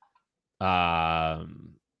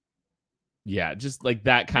 Just like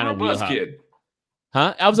that kind of wheelhouse. Kid.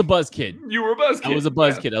 Huh? I was a buzz kid. You were a buzz kid. I was a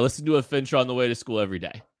buzz kid. I listened to a Fincher on the way to school every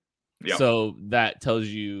day. Yep. So that tells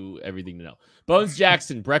you everything to know. Bones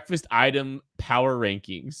Jackson, breakfast item power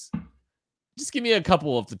rankings. Just give me a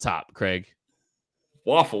couple off the top, Craig.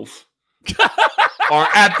 Waffles are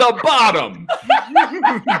at the bottom.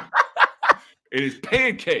 It is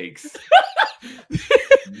pancakes.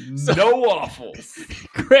 No waffles.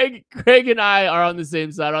 Craig and I are on the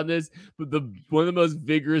same side on this, but one of the most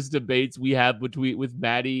vigorous debates we have with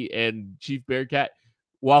Maddie and Chief Bearcat,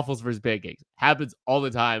 waffles versus pancakes, happens all the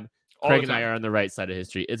time. Craig and I are on the right side of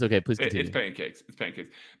history. It's okay. Please continue. It's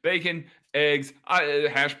pancakes. Bacon, eggs,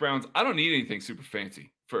 hash browns. I don't need anything super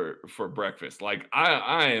fancy for breakfast. Like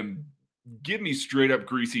I am, give me straight up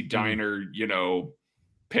greasy diner,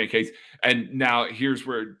 pancakes. And now here's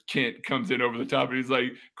where Kent comes in over the top and he's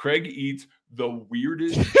like, Craig eats the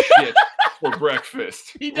weirdest shit for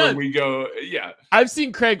breakfast. He does. When we go, yeah. I've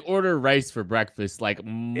seen Craig order rice for breakfast like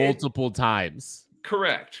multiple times.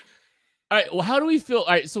 Correct. All right. Well, how do we feel? All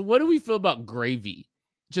right. So what do we feel about gravy?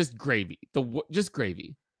 Just gravy. Just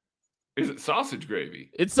gravy. Is it sausage gravy?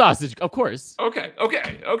 It's sausage, of course. Okay.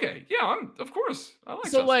 Yeah, of course. I like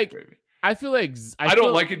sausage gravy. I feel like I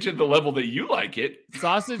don't like it to the level that you like it.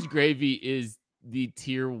 Sausage gravy is the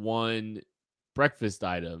tier 1 breakfast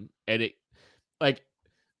item. And it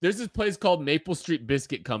there's this place called Maple Street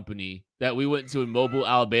Biscuit Company that we went to in Mobile,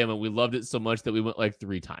 Alabama. We loved it so much that we went like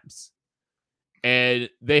 3 times. And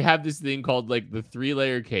they have this thing called like the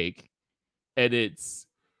 3-layer cake. And it's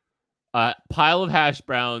a pile of hash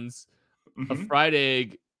browns, a fried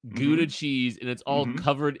egg, Gouda cheese, and it's all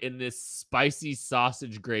covered in this spicy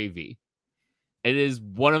sausage gravy. It is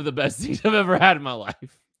one of the best things I've ever had in my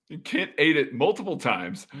life. Kent ate it multiple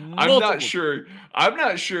times. I'm not sure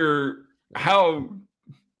how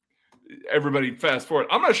everybody fast forward.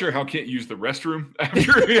 I'm not sure how Kent used the restroom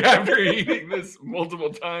after eating this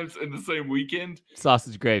multiple times in the same weekend.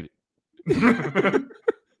 Sausage gravy.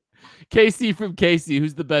 Casey from Casey,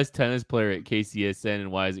 who's the best tennis player at KCSN,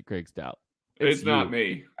 and why is it Craig Stout? It's not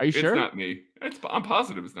me. Are you sure? It's not me. I'm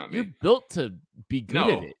positive it's not me. You're built to be good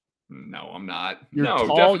at it. No, I'm not. You're no,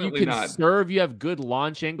 tall. definitely You can not. serve. You have good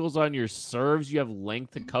launch angles on your serves. You have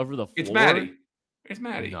length to cover the floor. It's Maddie. It's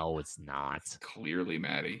Maddie. No, it's not. It's clearly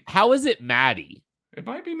Maddie. How is it Maddie? It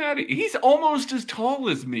might be Maddie. He's almost as tall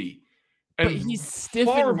as me. And but he's stiff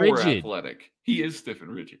far and more rigid. Athletic. He is stiff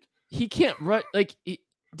and rigid. He can't run. Like,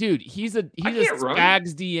 dude, he's a run.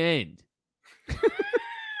 Spags D end.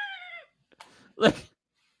 Like,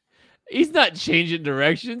 he's not changing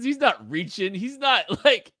directions. He's not reaching. He's not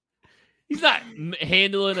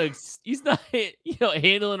handling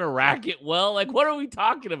handling a racket well. Like, what are we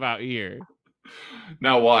talking about here?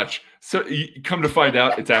 Now watch. So you come to find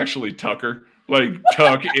out it's actually Tucker. Like,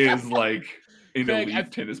 Tuck is like an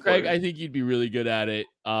elite tennis player. Craig, I think you'd be really good at it.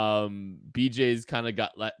 BJ's kind of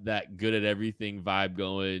got that good at everything vibe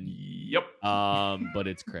going. Yep. But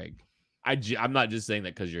it's Craig. I'm not just saying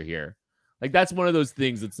that because you're here. Like, that's one of those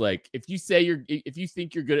things. It's like, if you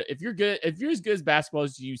think you're good, if you're as good as basketball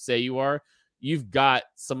as you say you are, you've got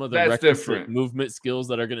some of the requisite movement skills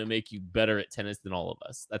that are going to make you better at tennis than all of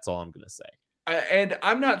us. That's all I'm going to say. And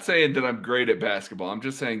I'm not saying that I'm great at basketball. I'm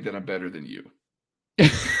just saying that I'm better than you.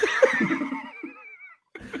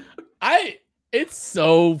 It's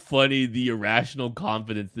so funny, the irrational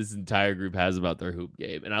confidence this entire group has about their hoop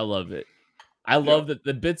game, and I love it. I love that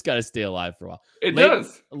the bit's got to stay alive for a while. It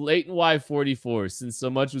does. Leighton Y44, since so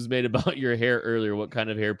much was made about your hair earlier, what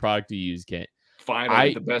kind of hair product do you use, Kent?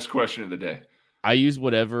 Fine, the best question of the day. I use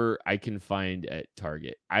whatever I can find at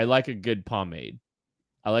Target. I like a good pomade.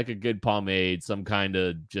 Some kind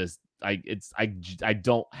of I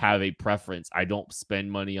don't have a preference. I don't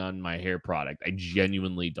spend money on my hair product. I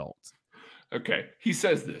genuinely don't. Okay. He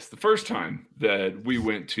says this the first time that we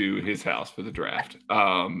went to his house for the draft.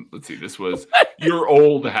 Let's see. This was your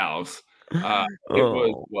old house.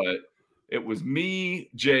 It was me,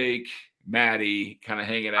 Jake, Maddie kind of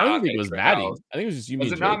hanging out. I don't think it was Maddie. House. I think it was just you.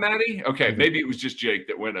 Was it not Maddie? Okay. Maybe it was just Jake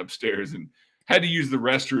that went upstairs and had to use the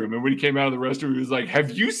restroom. And when he came out of the restroom, he was like,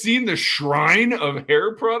 "Have you seen the shrine of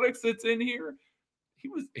hair products that's in here?"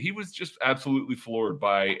 He was just absolutely floored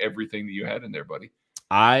by everything that you had in there, buddy.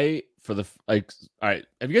 All right. Have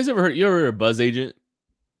you guys ever heard of Buzz Agent?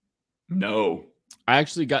 No. I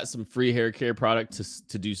actually got some free hair care product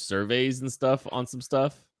to do surveys and stuff on some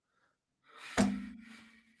stuff.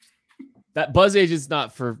 That Buzz Agent's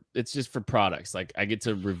it's just for products. Like, I get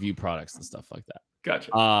to review products and stuff like that.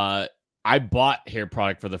 Gotcha. I bought hair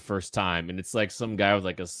product for the first time, and it's like some guy with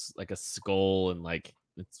like a skull, and like,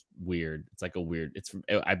 it's weird. It's like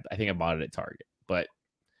I think I bought it at Target, but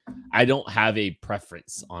I don't have a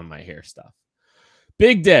preference on my hair stuff.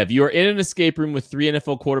 Big Dev, you are in an escape room with 3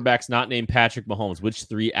 NFL quarterbacks not named Patrick Mahomes. Which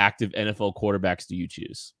 3 active NFL quarterbacks do you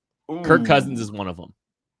choose? Ooh. Kirk Cousins is one of them.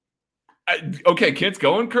 Okay, Kent's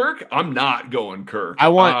going Kirk. I'm not going Kirk.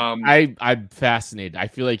 I'm fascinated. I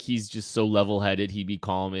feel like he's just so level-headed. He'd be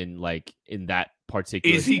calm in that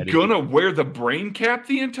particular. Is he gonna wear the brain cap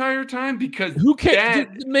the entire time? Because who cares?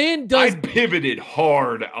 The man does. I pivoted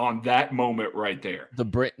hard on that moment right there.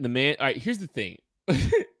 The man. All right, here's the thing.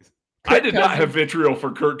 I did not have vitriol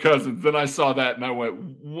for Kirk Cousins. Then I saw that and I went,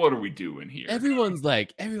 "What are we doing here?" Everyone's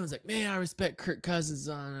like, "Man, I respect Kirk Cousins."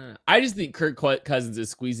 I just think Kirk Cousins is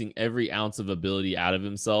squeezing every ounce of ability out of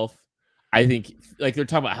himself. I think, like, they're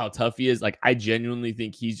talking about how tough he is. Like, I genuinely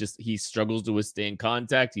think he struggles to withstand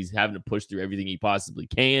contact. He's having to push through everything he possibly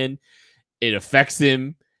can. It affects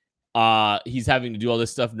him. He's having to do all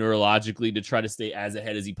this stuff neurologically to try to stay as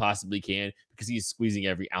ahead as he possibly can because he's squeezing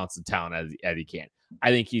every ounce of talent as he can.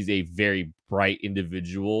 I think he's a very bright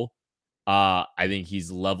individual. I think he's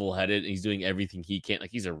level-headed and he's doing everything he can.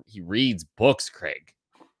 Like, he reads books, Craig.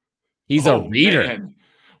 He's a reader. Man.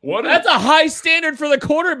 That's a high standard for the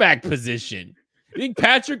quarterback position. You think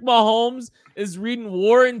Patrick Mahomes is reading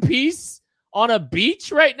War and Peace on a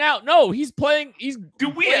beach right now? No, he's playing. Do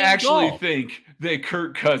we actually think that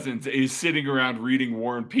Kirk Cousins is sitting around reading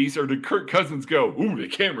War and Peace, or did Kirk Cousins go, "Ooh, the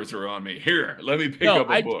cameras are on me. Here, let me pick up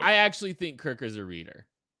a book"? I actually think Kirk is a reader.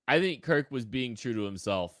 I think Kirk was being true to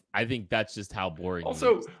himself. I think that's just how boring.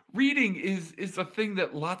 Also, reading is a thing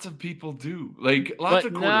that lots of people do. Like, lots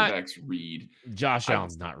of quarterbacks read. Josh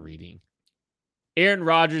Allen's not reading. Aaron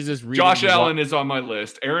Rodgers is reading. Josh Allen is on my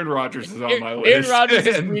list. Aaron Rodgers is on my list. Aaron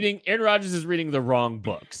Rodgers is reading the wrong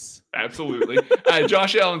books. Absolutely.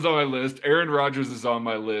 Josh Allen's on my list. Aaron Rodgers is on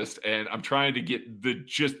my list, and I'm trying to get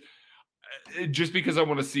just because I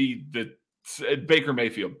want to see Baker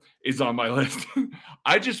Mayfield is on my list.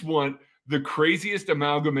 I just want the craziest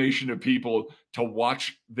amalgamation of people to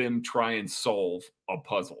watch them try and solve a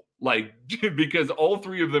puzzle. Like, because all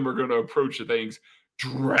three of them are going to approach things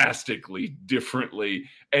drastically differently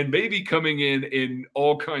and maybe coming in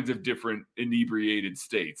all kinds of different inebriated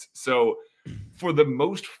states. So for the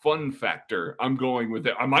most fun factor, I'm going with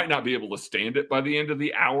it. I might not be able to stand it by the end of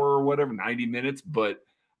the hour or whatever, 90 minutes, but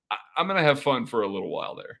I'm going to have fun for a little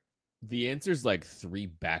while there. The answer is like 3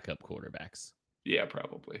 backup quarterbacks. Yeah,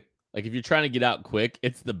 probably. Like if you're trying to get out quick,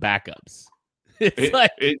 it's the backups.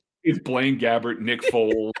 It's Blaine Gabbert, Nick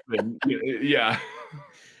Foles, and yeah.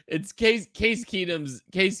 It's Case Keenum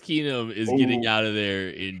is getting out of there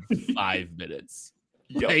in 5 minutes.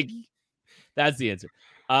 Yep. Like that's the answer.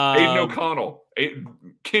 Aiden O'Connell.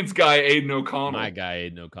 Kent's guy, Aiden O'Connell. My guy,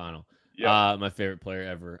 Aiden O'Connell. Yep. My favorite player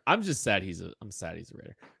ever. I'm sad he's a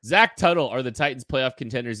Raider. Zach Tuttle, are the Titans playoff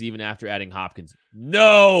contenders even after adding Hopkins?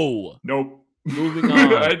 No. Nope. Moving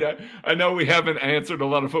on. I know we haven't answered a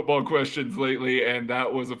lot of football questions lately, and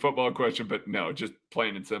that was a football question, but no, just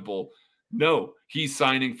plain and simple. No, he's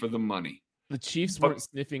signing for the money. The Chiefs weren't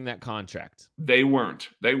sniffing that contract. They weren't.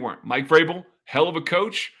 Mike Vrabel, hell of a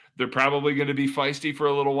coach. They're probably going to be feisty for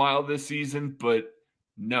a little while this season, but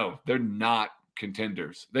no, they're not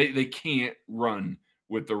contenders. They can't run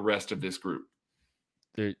with the rest of this group.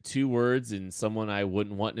 There are 2 words and someone I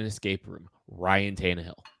wouldn't want in an escape room. Ryan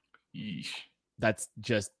Tannehill. Yeesh. That's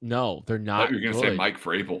just no, they're not. You're going to say Mike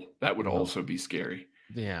Vrabel. That would also be scary.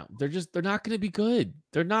 Yeah, they're not going to be good.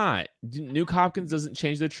 They're not. Nuke Hopkins doesn't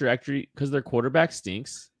change their trajectory because their quarterback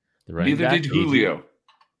stinks. Neither did Julio.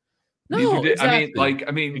 No, exactly. I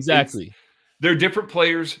mean, exactly. They're different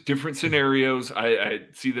players, different scenarios. I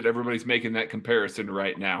see that everybody's making that comparison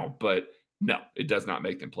right now, but no, it does not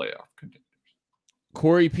make them playoff contenders.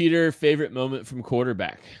 Corey Peter, favorite moment from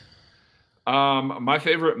quarterback. My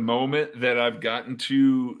favorite moment that I've gotten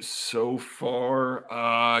to so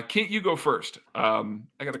far. Can't you go first? I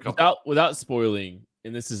got a couple. Without spoiling,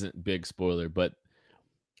 and this isn't big spoiler, but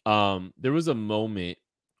there was a moment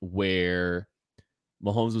where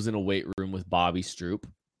Mahomes was in a weight room with Bobby Stroop,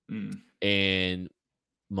 and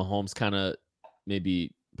Mahomes kind of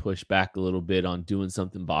maybe pushed back a little bit on doing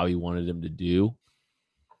something Bobby wanted him to do,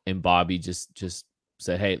 and Bobby just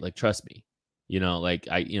said, "Hey, like trust me." I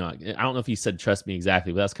don't know if he said trust me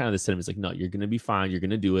exactly, but that's kind of the sentiment. It's like, no, you're going to be fine. You're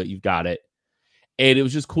going to do it. You've got it. And it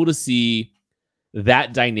was just cool to see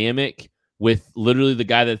that dynamic with literally the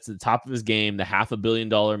guy that's at the top of his game, the $500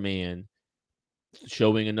 million man,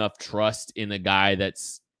 showing enough trust in a guy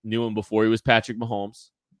that's knew him before he was Patrick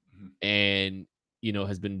Mahomes and,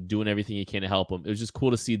 has been doing everything he can to help him. It was just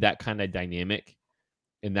cool to see that kind of dynamic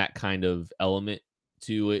and that kind of element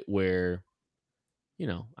to it where,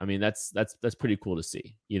 that's pretty cool to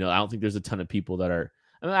see. I don't think there's a ton of people that are.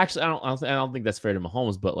 Actually, I don't think that's fair to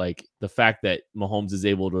Mahomes, but like the fact that Mahomes is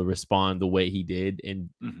able to respond the way he did and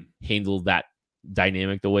handle that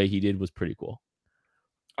dynamic the way he did was pretty cool.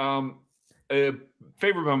 A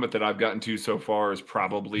favorite moment that I've gotten to so far is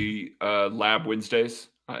probably Lab Wednesdays.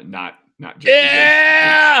 Not just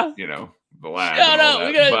because, the lab. Shut up!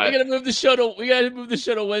 We gotta move the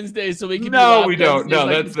show to Wednesday so we can. No, we don't. No,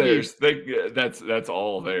 that's theirs. That's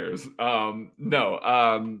all theirs. Lab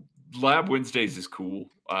Wednesdays is cool.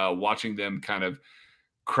 Watching them kind of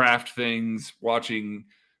craft things. Watching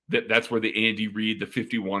that's where the Andy Reid, the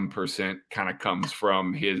 51% kind of comes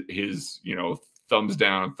from. His thumbs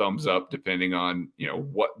down, thumbs up, depending on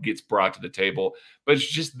what gets brought to the table. But it's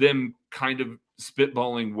just them kind of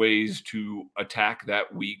spitballing ways to attack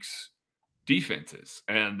that week's defenses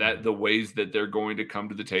and that the ways that they're going to come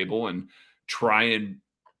to the table and try and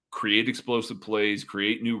create explosive plays,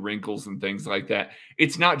 create new wrinkles and things like that.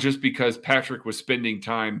 It's not just because Patrick was spending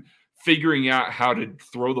time figuring out how to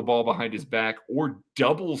throw the ball behind his back or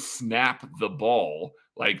double snap the ball.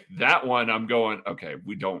 Like that one, I'm going, okay,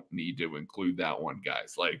 we don't need to include that one,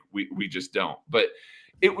 guys. Like we just don't. But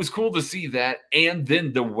it was cool to see that. And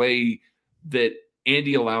then the way that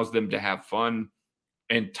Andy allows them to have fun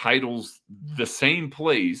and titles the same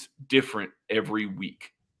plays different every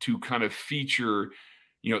week to kind of feature,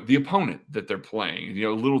 the opponent that they're playing,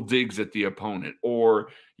 little digs at the opponent. Or,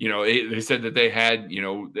 they said that they had,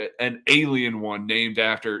 an alien one named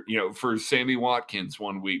after, for Sammy Watkins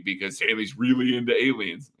one week because Sammy's really into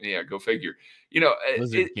aliens. Yeah, go figure.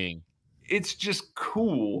 King. It's just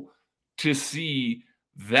cool to see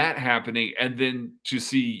that happening. And then to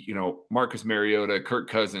see, Marcus Mariota, Kirk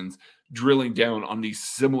Cousins drilling down on these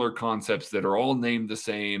similar concepts that are all named the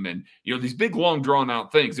same and, these big, long drawn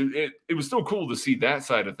out things. It was still cool to see that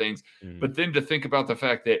side of things, but then to think about the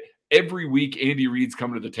fact that every week Andy Reid's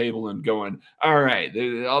coming to the table and going, all right,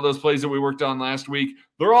 all those plays that we worked on last week,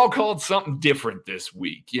 they're all called something different this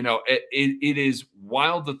week. It is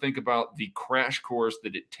wild to think about the crash course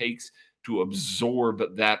that it takes to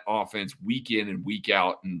absorb that offense week in and week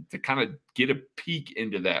out, and to kind of get a peek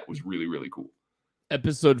into that was really, really cool.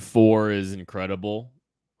 Episode 4 is incredible.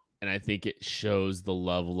 And I think it shows the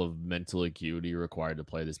level of mental acuity required to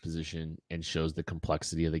play this position, and shows the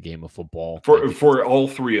complexity of the game of football. For all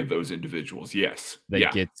three of those individuals, yes.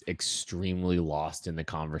 That gets extremely lost in the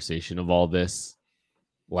conversation of all this.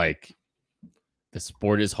 Like, the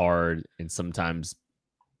sport is hard, and sometimes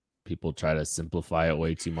people try to simplify it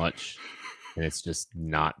way too much, and it's just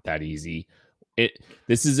not that easy.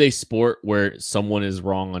 This is a sport where someone is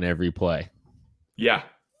wrong on every play. Yeah.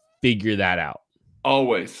 Figure that out.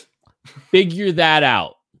 Always. Figure that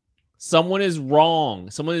out. Someone is wrong.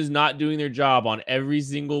 Someone is not doing their job on every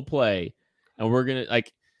single play. And we're going to,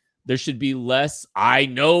 there should be less, I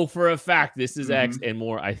know for a fact this is X, and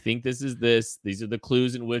more, I think this is this. These are the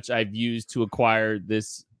clues in which I've used to acquire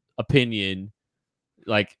this opinion.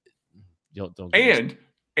 Don't And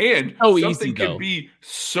so something can be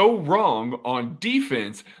so wrong on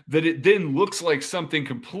defense that it then looks like something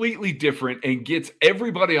completely different and gets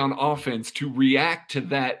everybody on offense to react to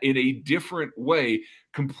that in a different way,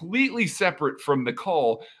 completely separate from the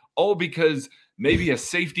call, all because maybe a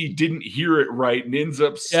safety didn't hear it right and ends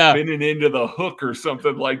up spinning into the hook or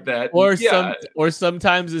something like that. Or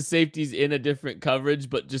sometimes the safety's in a different coverage,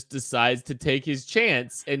 but just decides to take his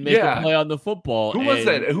chance and make a play on the football. Who was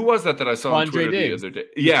that I saw on Twitter the other day?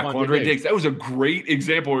 Yeah, Quandre Diggs. That was a great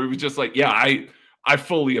example where it was just like, I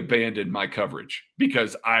fully abandoned my coverage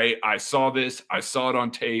because I saw this. I saw it on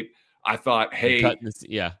tape. I thought, hey,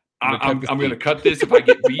 I'm going to cut this. If I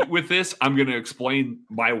get beat with this, I'm going to explain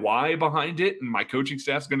my why behind it, and my coaching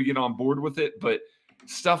staff's going to get on board with it. But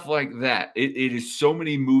stuff like that, it is so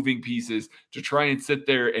many moving pieces to try and sit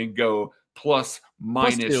there and go plus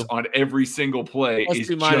minus on every single play is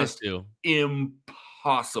just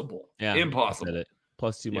impossible. Yeah, impossible.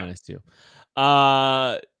 +2,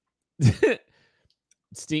 -2.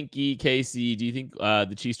 Stinky Casey, do you think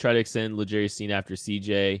the Chiefs try to extend L'Jarius Sneed after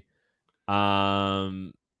CJ?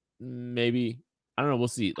 Maybe. I don't know. We'll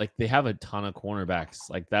see. They have a ton of cornerbacks.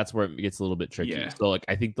 That's where it gets a little bit tricky. Yeah. So,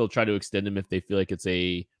 I think they'll try to extend him if they feel like it's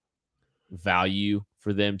a value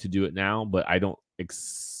for them to do it now. But I don't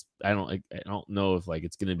know if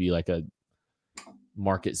it's going to be a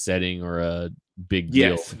market setting or a big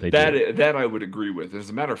deal. Yes, that I would agree with.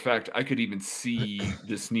 As a matter of fact, I could even see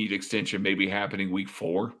the Sneed extension maybe happening week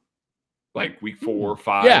 4. Week 4,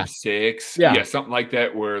 5, 6. Yeah, something like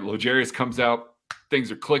that where L'Jarius comes out. Things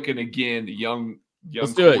are clicking again. The young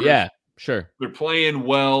Let's do it. Yeah, sure. They're playing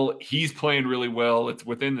well. He's playing really well. It's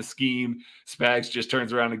within the scheme. Spags just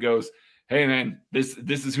turns around and goes, hey, man, this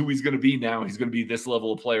is who he's going to be now. He's going to be this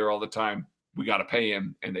level of player all the time. We got to pay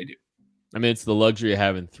him, and they do. I mean, it's the luxury of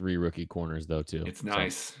having 3 rookie corners, though, too. It's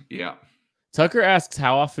nice. Yeah. Tucker asks,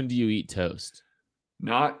 how often do you eat toast?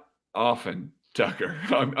 Not often. Tucker.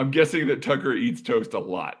 I'm guessing that Tucker eats toast a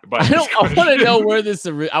lot. I want to know where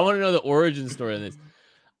I want to know the origin story on this.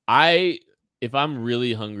 If I'm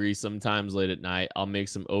really hungry sometime late at night, I'll make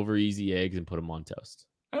some over easy eggs and put them on toast.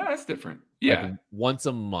 Oh, that's different. Yeah. Once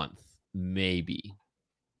a month, maybe.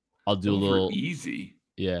 I'll do over a little easy.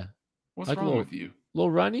 Yeah. What's wrong with you?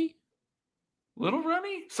 Little runny? Little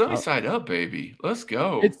runny? Sunny side up, baby. Let's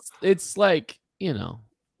go. It's it's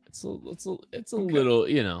a little,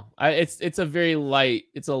 it's a very light,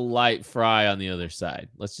 it's a light fry on the other side.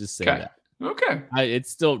 Let's just say that. Okay.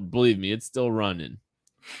 It's still, believe me, it's still running.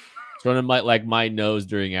 It's running like my nose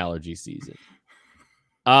during allergy season.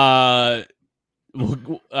 All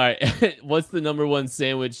right. What's the number 1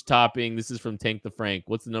 sandwich topping? This is from Tank the Frank.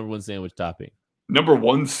 What's the number 1 sandwich topping? Number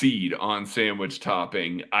 1 seed on sandwich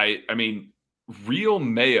topping. I mean, real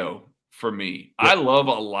mayo. For me, I love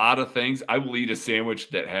a lot of things. I will eat a sandwich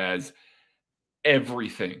that has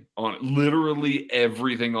everything on it, literally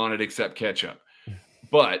everything on it except ketchup.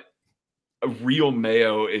 But a real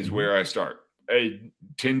mayo is where I start.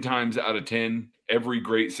 10 times out of 10, every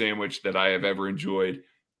great sandwich that I have ever enjoyed,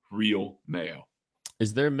 real mayo.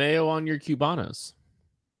 Is there mayo on your Cubanos?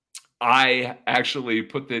 I actually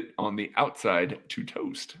put it on the outside to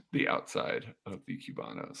toast the outside of the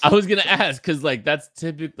Cubanos. I was gonna ask because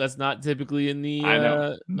that's not typically in the. I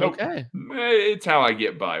know. Nope. Okay, it's how I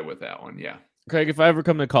get by with that one. Yeah, Craig. If I ever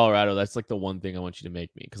come to Colorado, that's the one thing I want you to make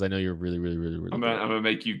me because I know you're really, really, really, really. I'm gonna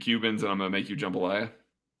make you Cubans and I'm gonna make you jambalaya.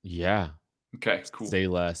 Yeah. Okay. Cool. Say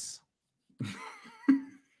less.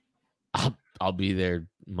 I'll be there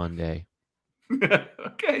Monday.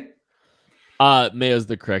 Okay. Mayo's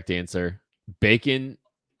the correct answer. Bacon,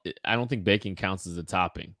 I don't think bacon counts as a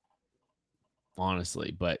topping,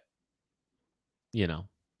 honestly, but I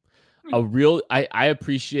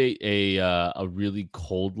appreciate a really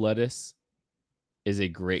cold lettuce is a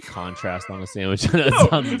great contrast on a sandwich. That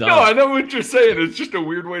sounds dumb. No, I know what you're saying. It's just a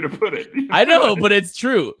weird way to put it. I know, but it's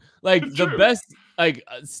true. Like It's the true. best, like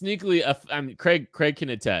sneakily, I mean, Craig can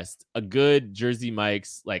attest. A good Jersey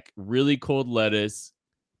Mike's, like really cold lettuce,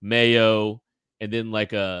 mayo, and then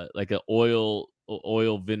like a oil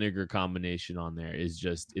vinegar combination on there is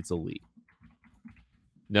just, it's elite.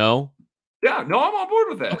 No. Yeah, no, I'm on board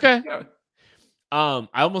with that. Okay. Yeah.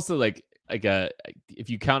 I almost said like a, if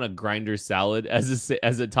you count a grinder salad as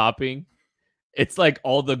a topping, it's like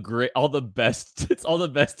all the best it's all the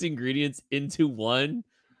best ingredients into one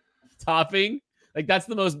topping. Like that's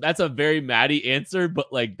a very Maddie answer,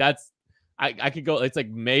 but like that's I could go, it's like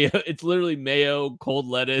mayo, it's literally mayo, cold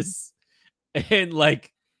lettuce, and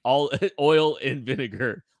like all oil and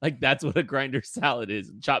vinegar. Like that's what a grinder salad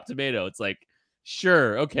is. Chopped tomato. It's like,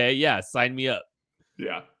 sure, okay, yeah, sign me up.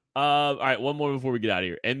 Yeah. All right, one more before we get out of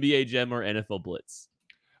here. NBA Jam or NFL Blitz?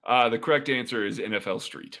 The correct answer is NFL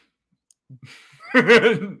Street.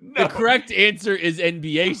 The correct answer is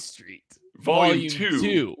NBA Street. Volume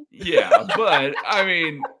 2. Yeah, but I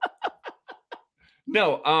mean,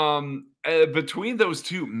 no. Between those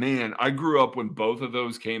two, man, I grew up when both of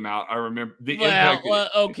those came out. I remember the impact.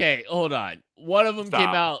 Okay, hold on. One of them came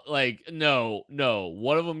Stop. out like no.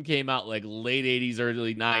 One of them came out like late 80s,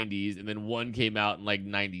 early 90s, and then one came out in like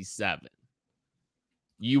 97.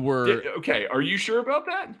 You were okay. Are you sure about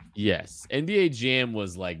that? Yes. NBA Jam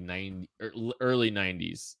was like early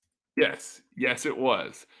 90s. Yes, it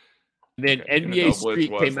was. And then Okay, NBA NFL Street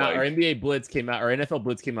Blitz came out, was or like- NBA Blitz came out, or NFL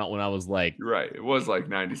Blitz came out when I was like, You're right. It was like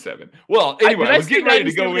 97. Well, anyway, I was getting ready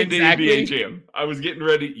to go into NBA Jam. I was getting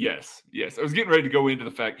ready. Yes. I was getting ready to go into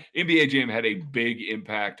the fact NBA Jam had a big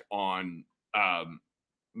impact on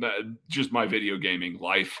just my video gaming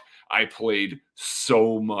life. I played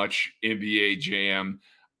so much NBA Jam.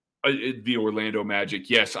 The Orlando Magic.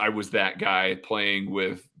 Yes, I was that guy playing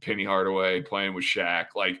with Penny Hardaway, playing with Shaq.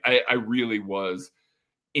 Like I really was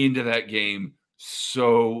into that game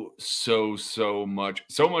so much.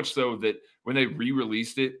 So much so that when they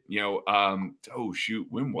re-released it, oh shoot,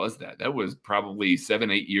 when was that? That was probably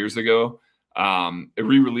 7-8 years ago. It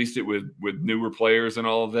re-released it with newer players and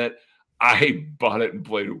all of that. I bought it and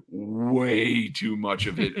played way too much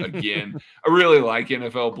of it again. I really like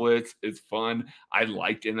NFL Blitz. It's fun. I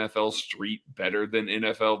liked NFL Street better than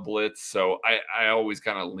NFL Blitz. So I always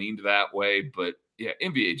kind of leaned that way. But yeah,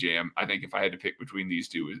 NBA Jam, I think if I had to pick between these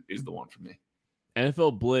two, is the one for me.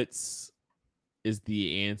 NFL Blitz is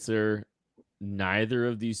the answer. Neither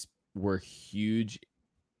of these were huge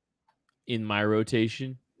in my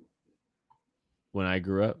rotation when I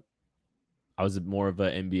grew up. I was more of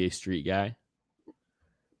an NBA Street guy.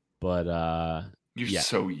 But You're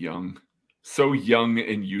so young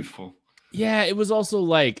and youthful. Yeah, it was also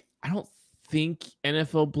like, I don't think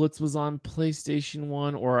NFL Blitz was on PlayStation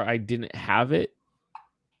 1, or I didn't have it.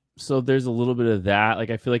 So there's a little bit of that.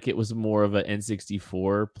 Like I feel like it was more of an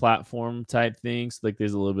N64 platform type thing. So like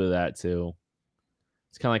there's a little bit of that too.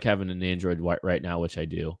 It's kind of like having an Android right now, which I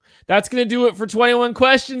do. That's going to do it for 21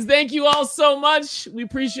 questions. Thank you all so much. We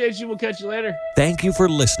appreciate you. We'll catch you later. Thank you for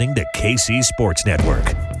listening to KC Sports Network.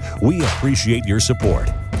 We appreciate your support.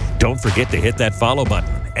 Don't forget to hit that follow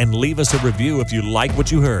button and leave us a review if you like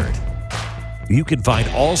what you heard. You can find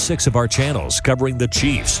all 6 of our channels covering the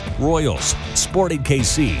Chiefs, Royals, Sporting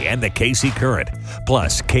KC, and the KC Current,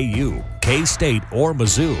 plus KU, K-State, or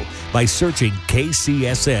Mizzou by searching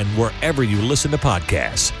KCSN wherever you listen to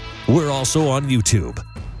podcasts. We're also on YouTube.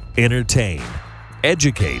 Entertain,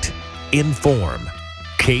 educate, inform.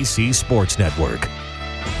 KC Sports Network.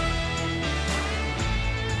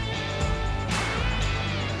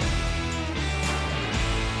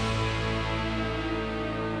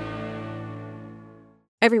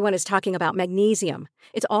 Everyone is talking about magnesium.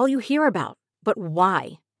 It's all you hear about. But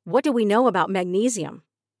why? What do we know about magnesium?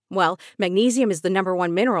 Well, magnesium is the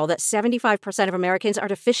 #1 mineral that 75% of Americans are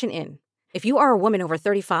deficient in. If you are a woman over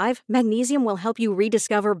 35, magnesium will help you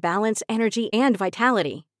rediscover balance, energy, and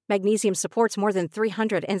vitality. Magnesium supports more than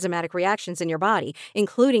 300 enzymatic reactions in your body,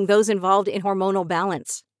 including those involved in hormonal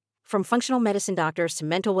balance. From functional medicine doctors to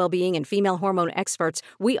mental well-being and female hormone experts,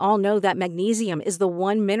 we all know that magnesium is the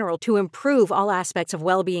one mineral to improve all aspects of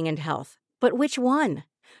well-being and health. But which one?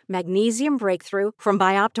 Magnesium Breakthrough from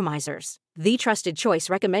Bioptimizers, the trusted choice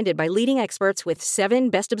recommended by leading experts with 7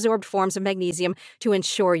 best-absorbed forms of magnesium to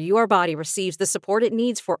ensure your body receives the support it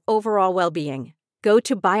needs for overall well-being. Go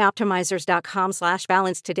to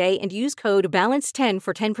bioptimizers.com/balance today and use code BALANCE10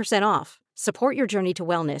 for 10% off. Support your journey to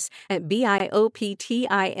wellness at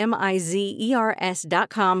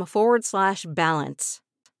bioptimizers.com/balance.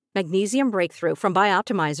 Magnesium Breakthrough from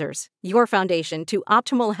Bioptimizers, your foundation to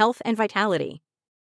optimal health and vitality.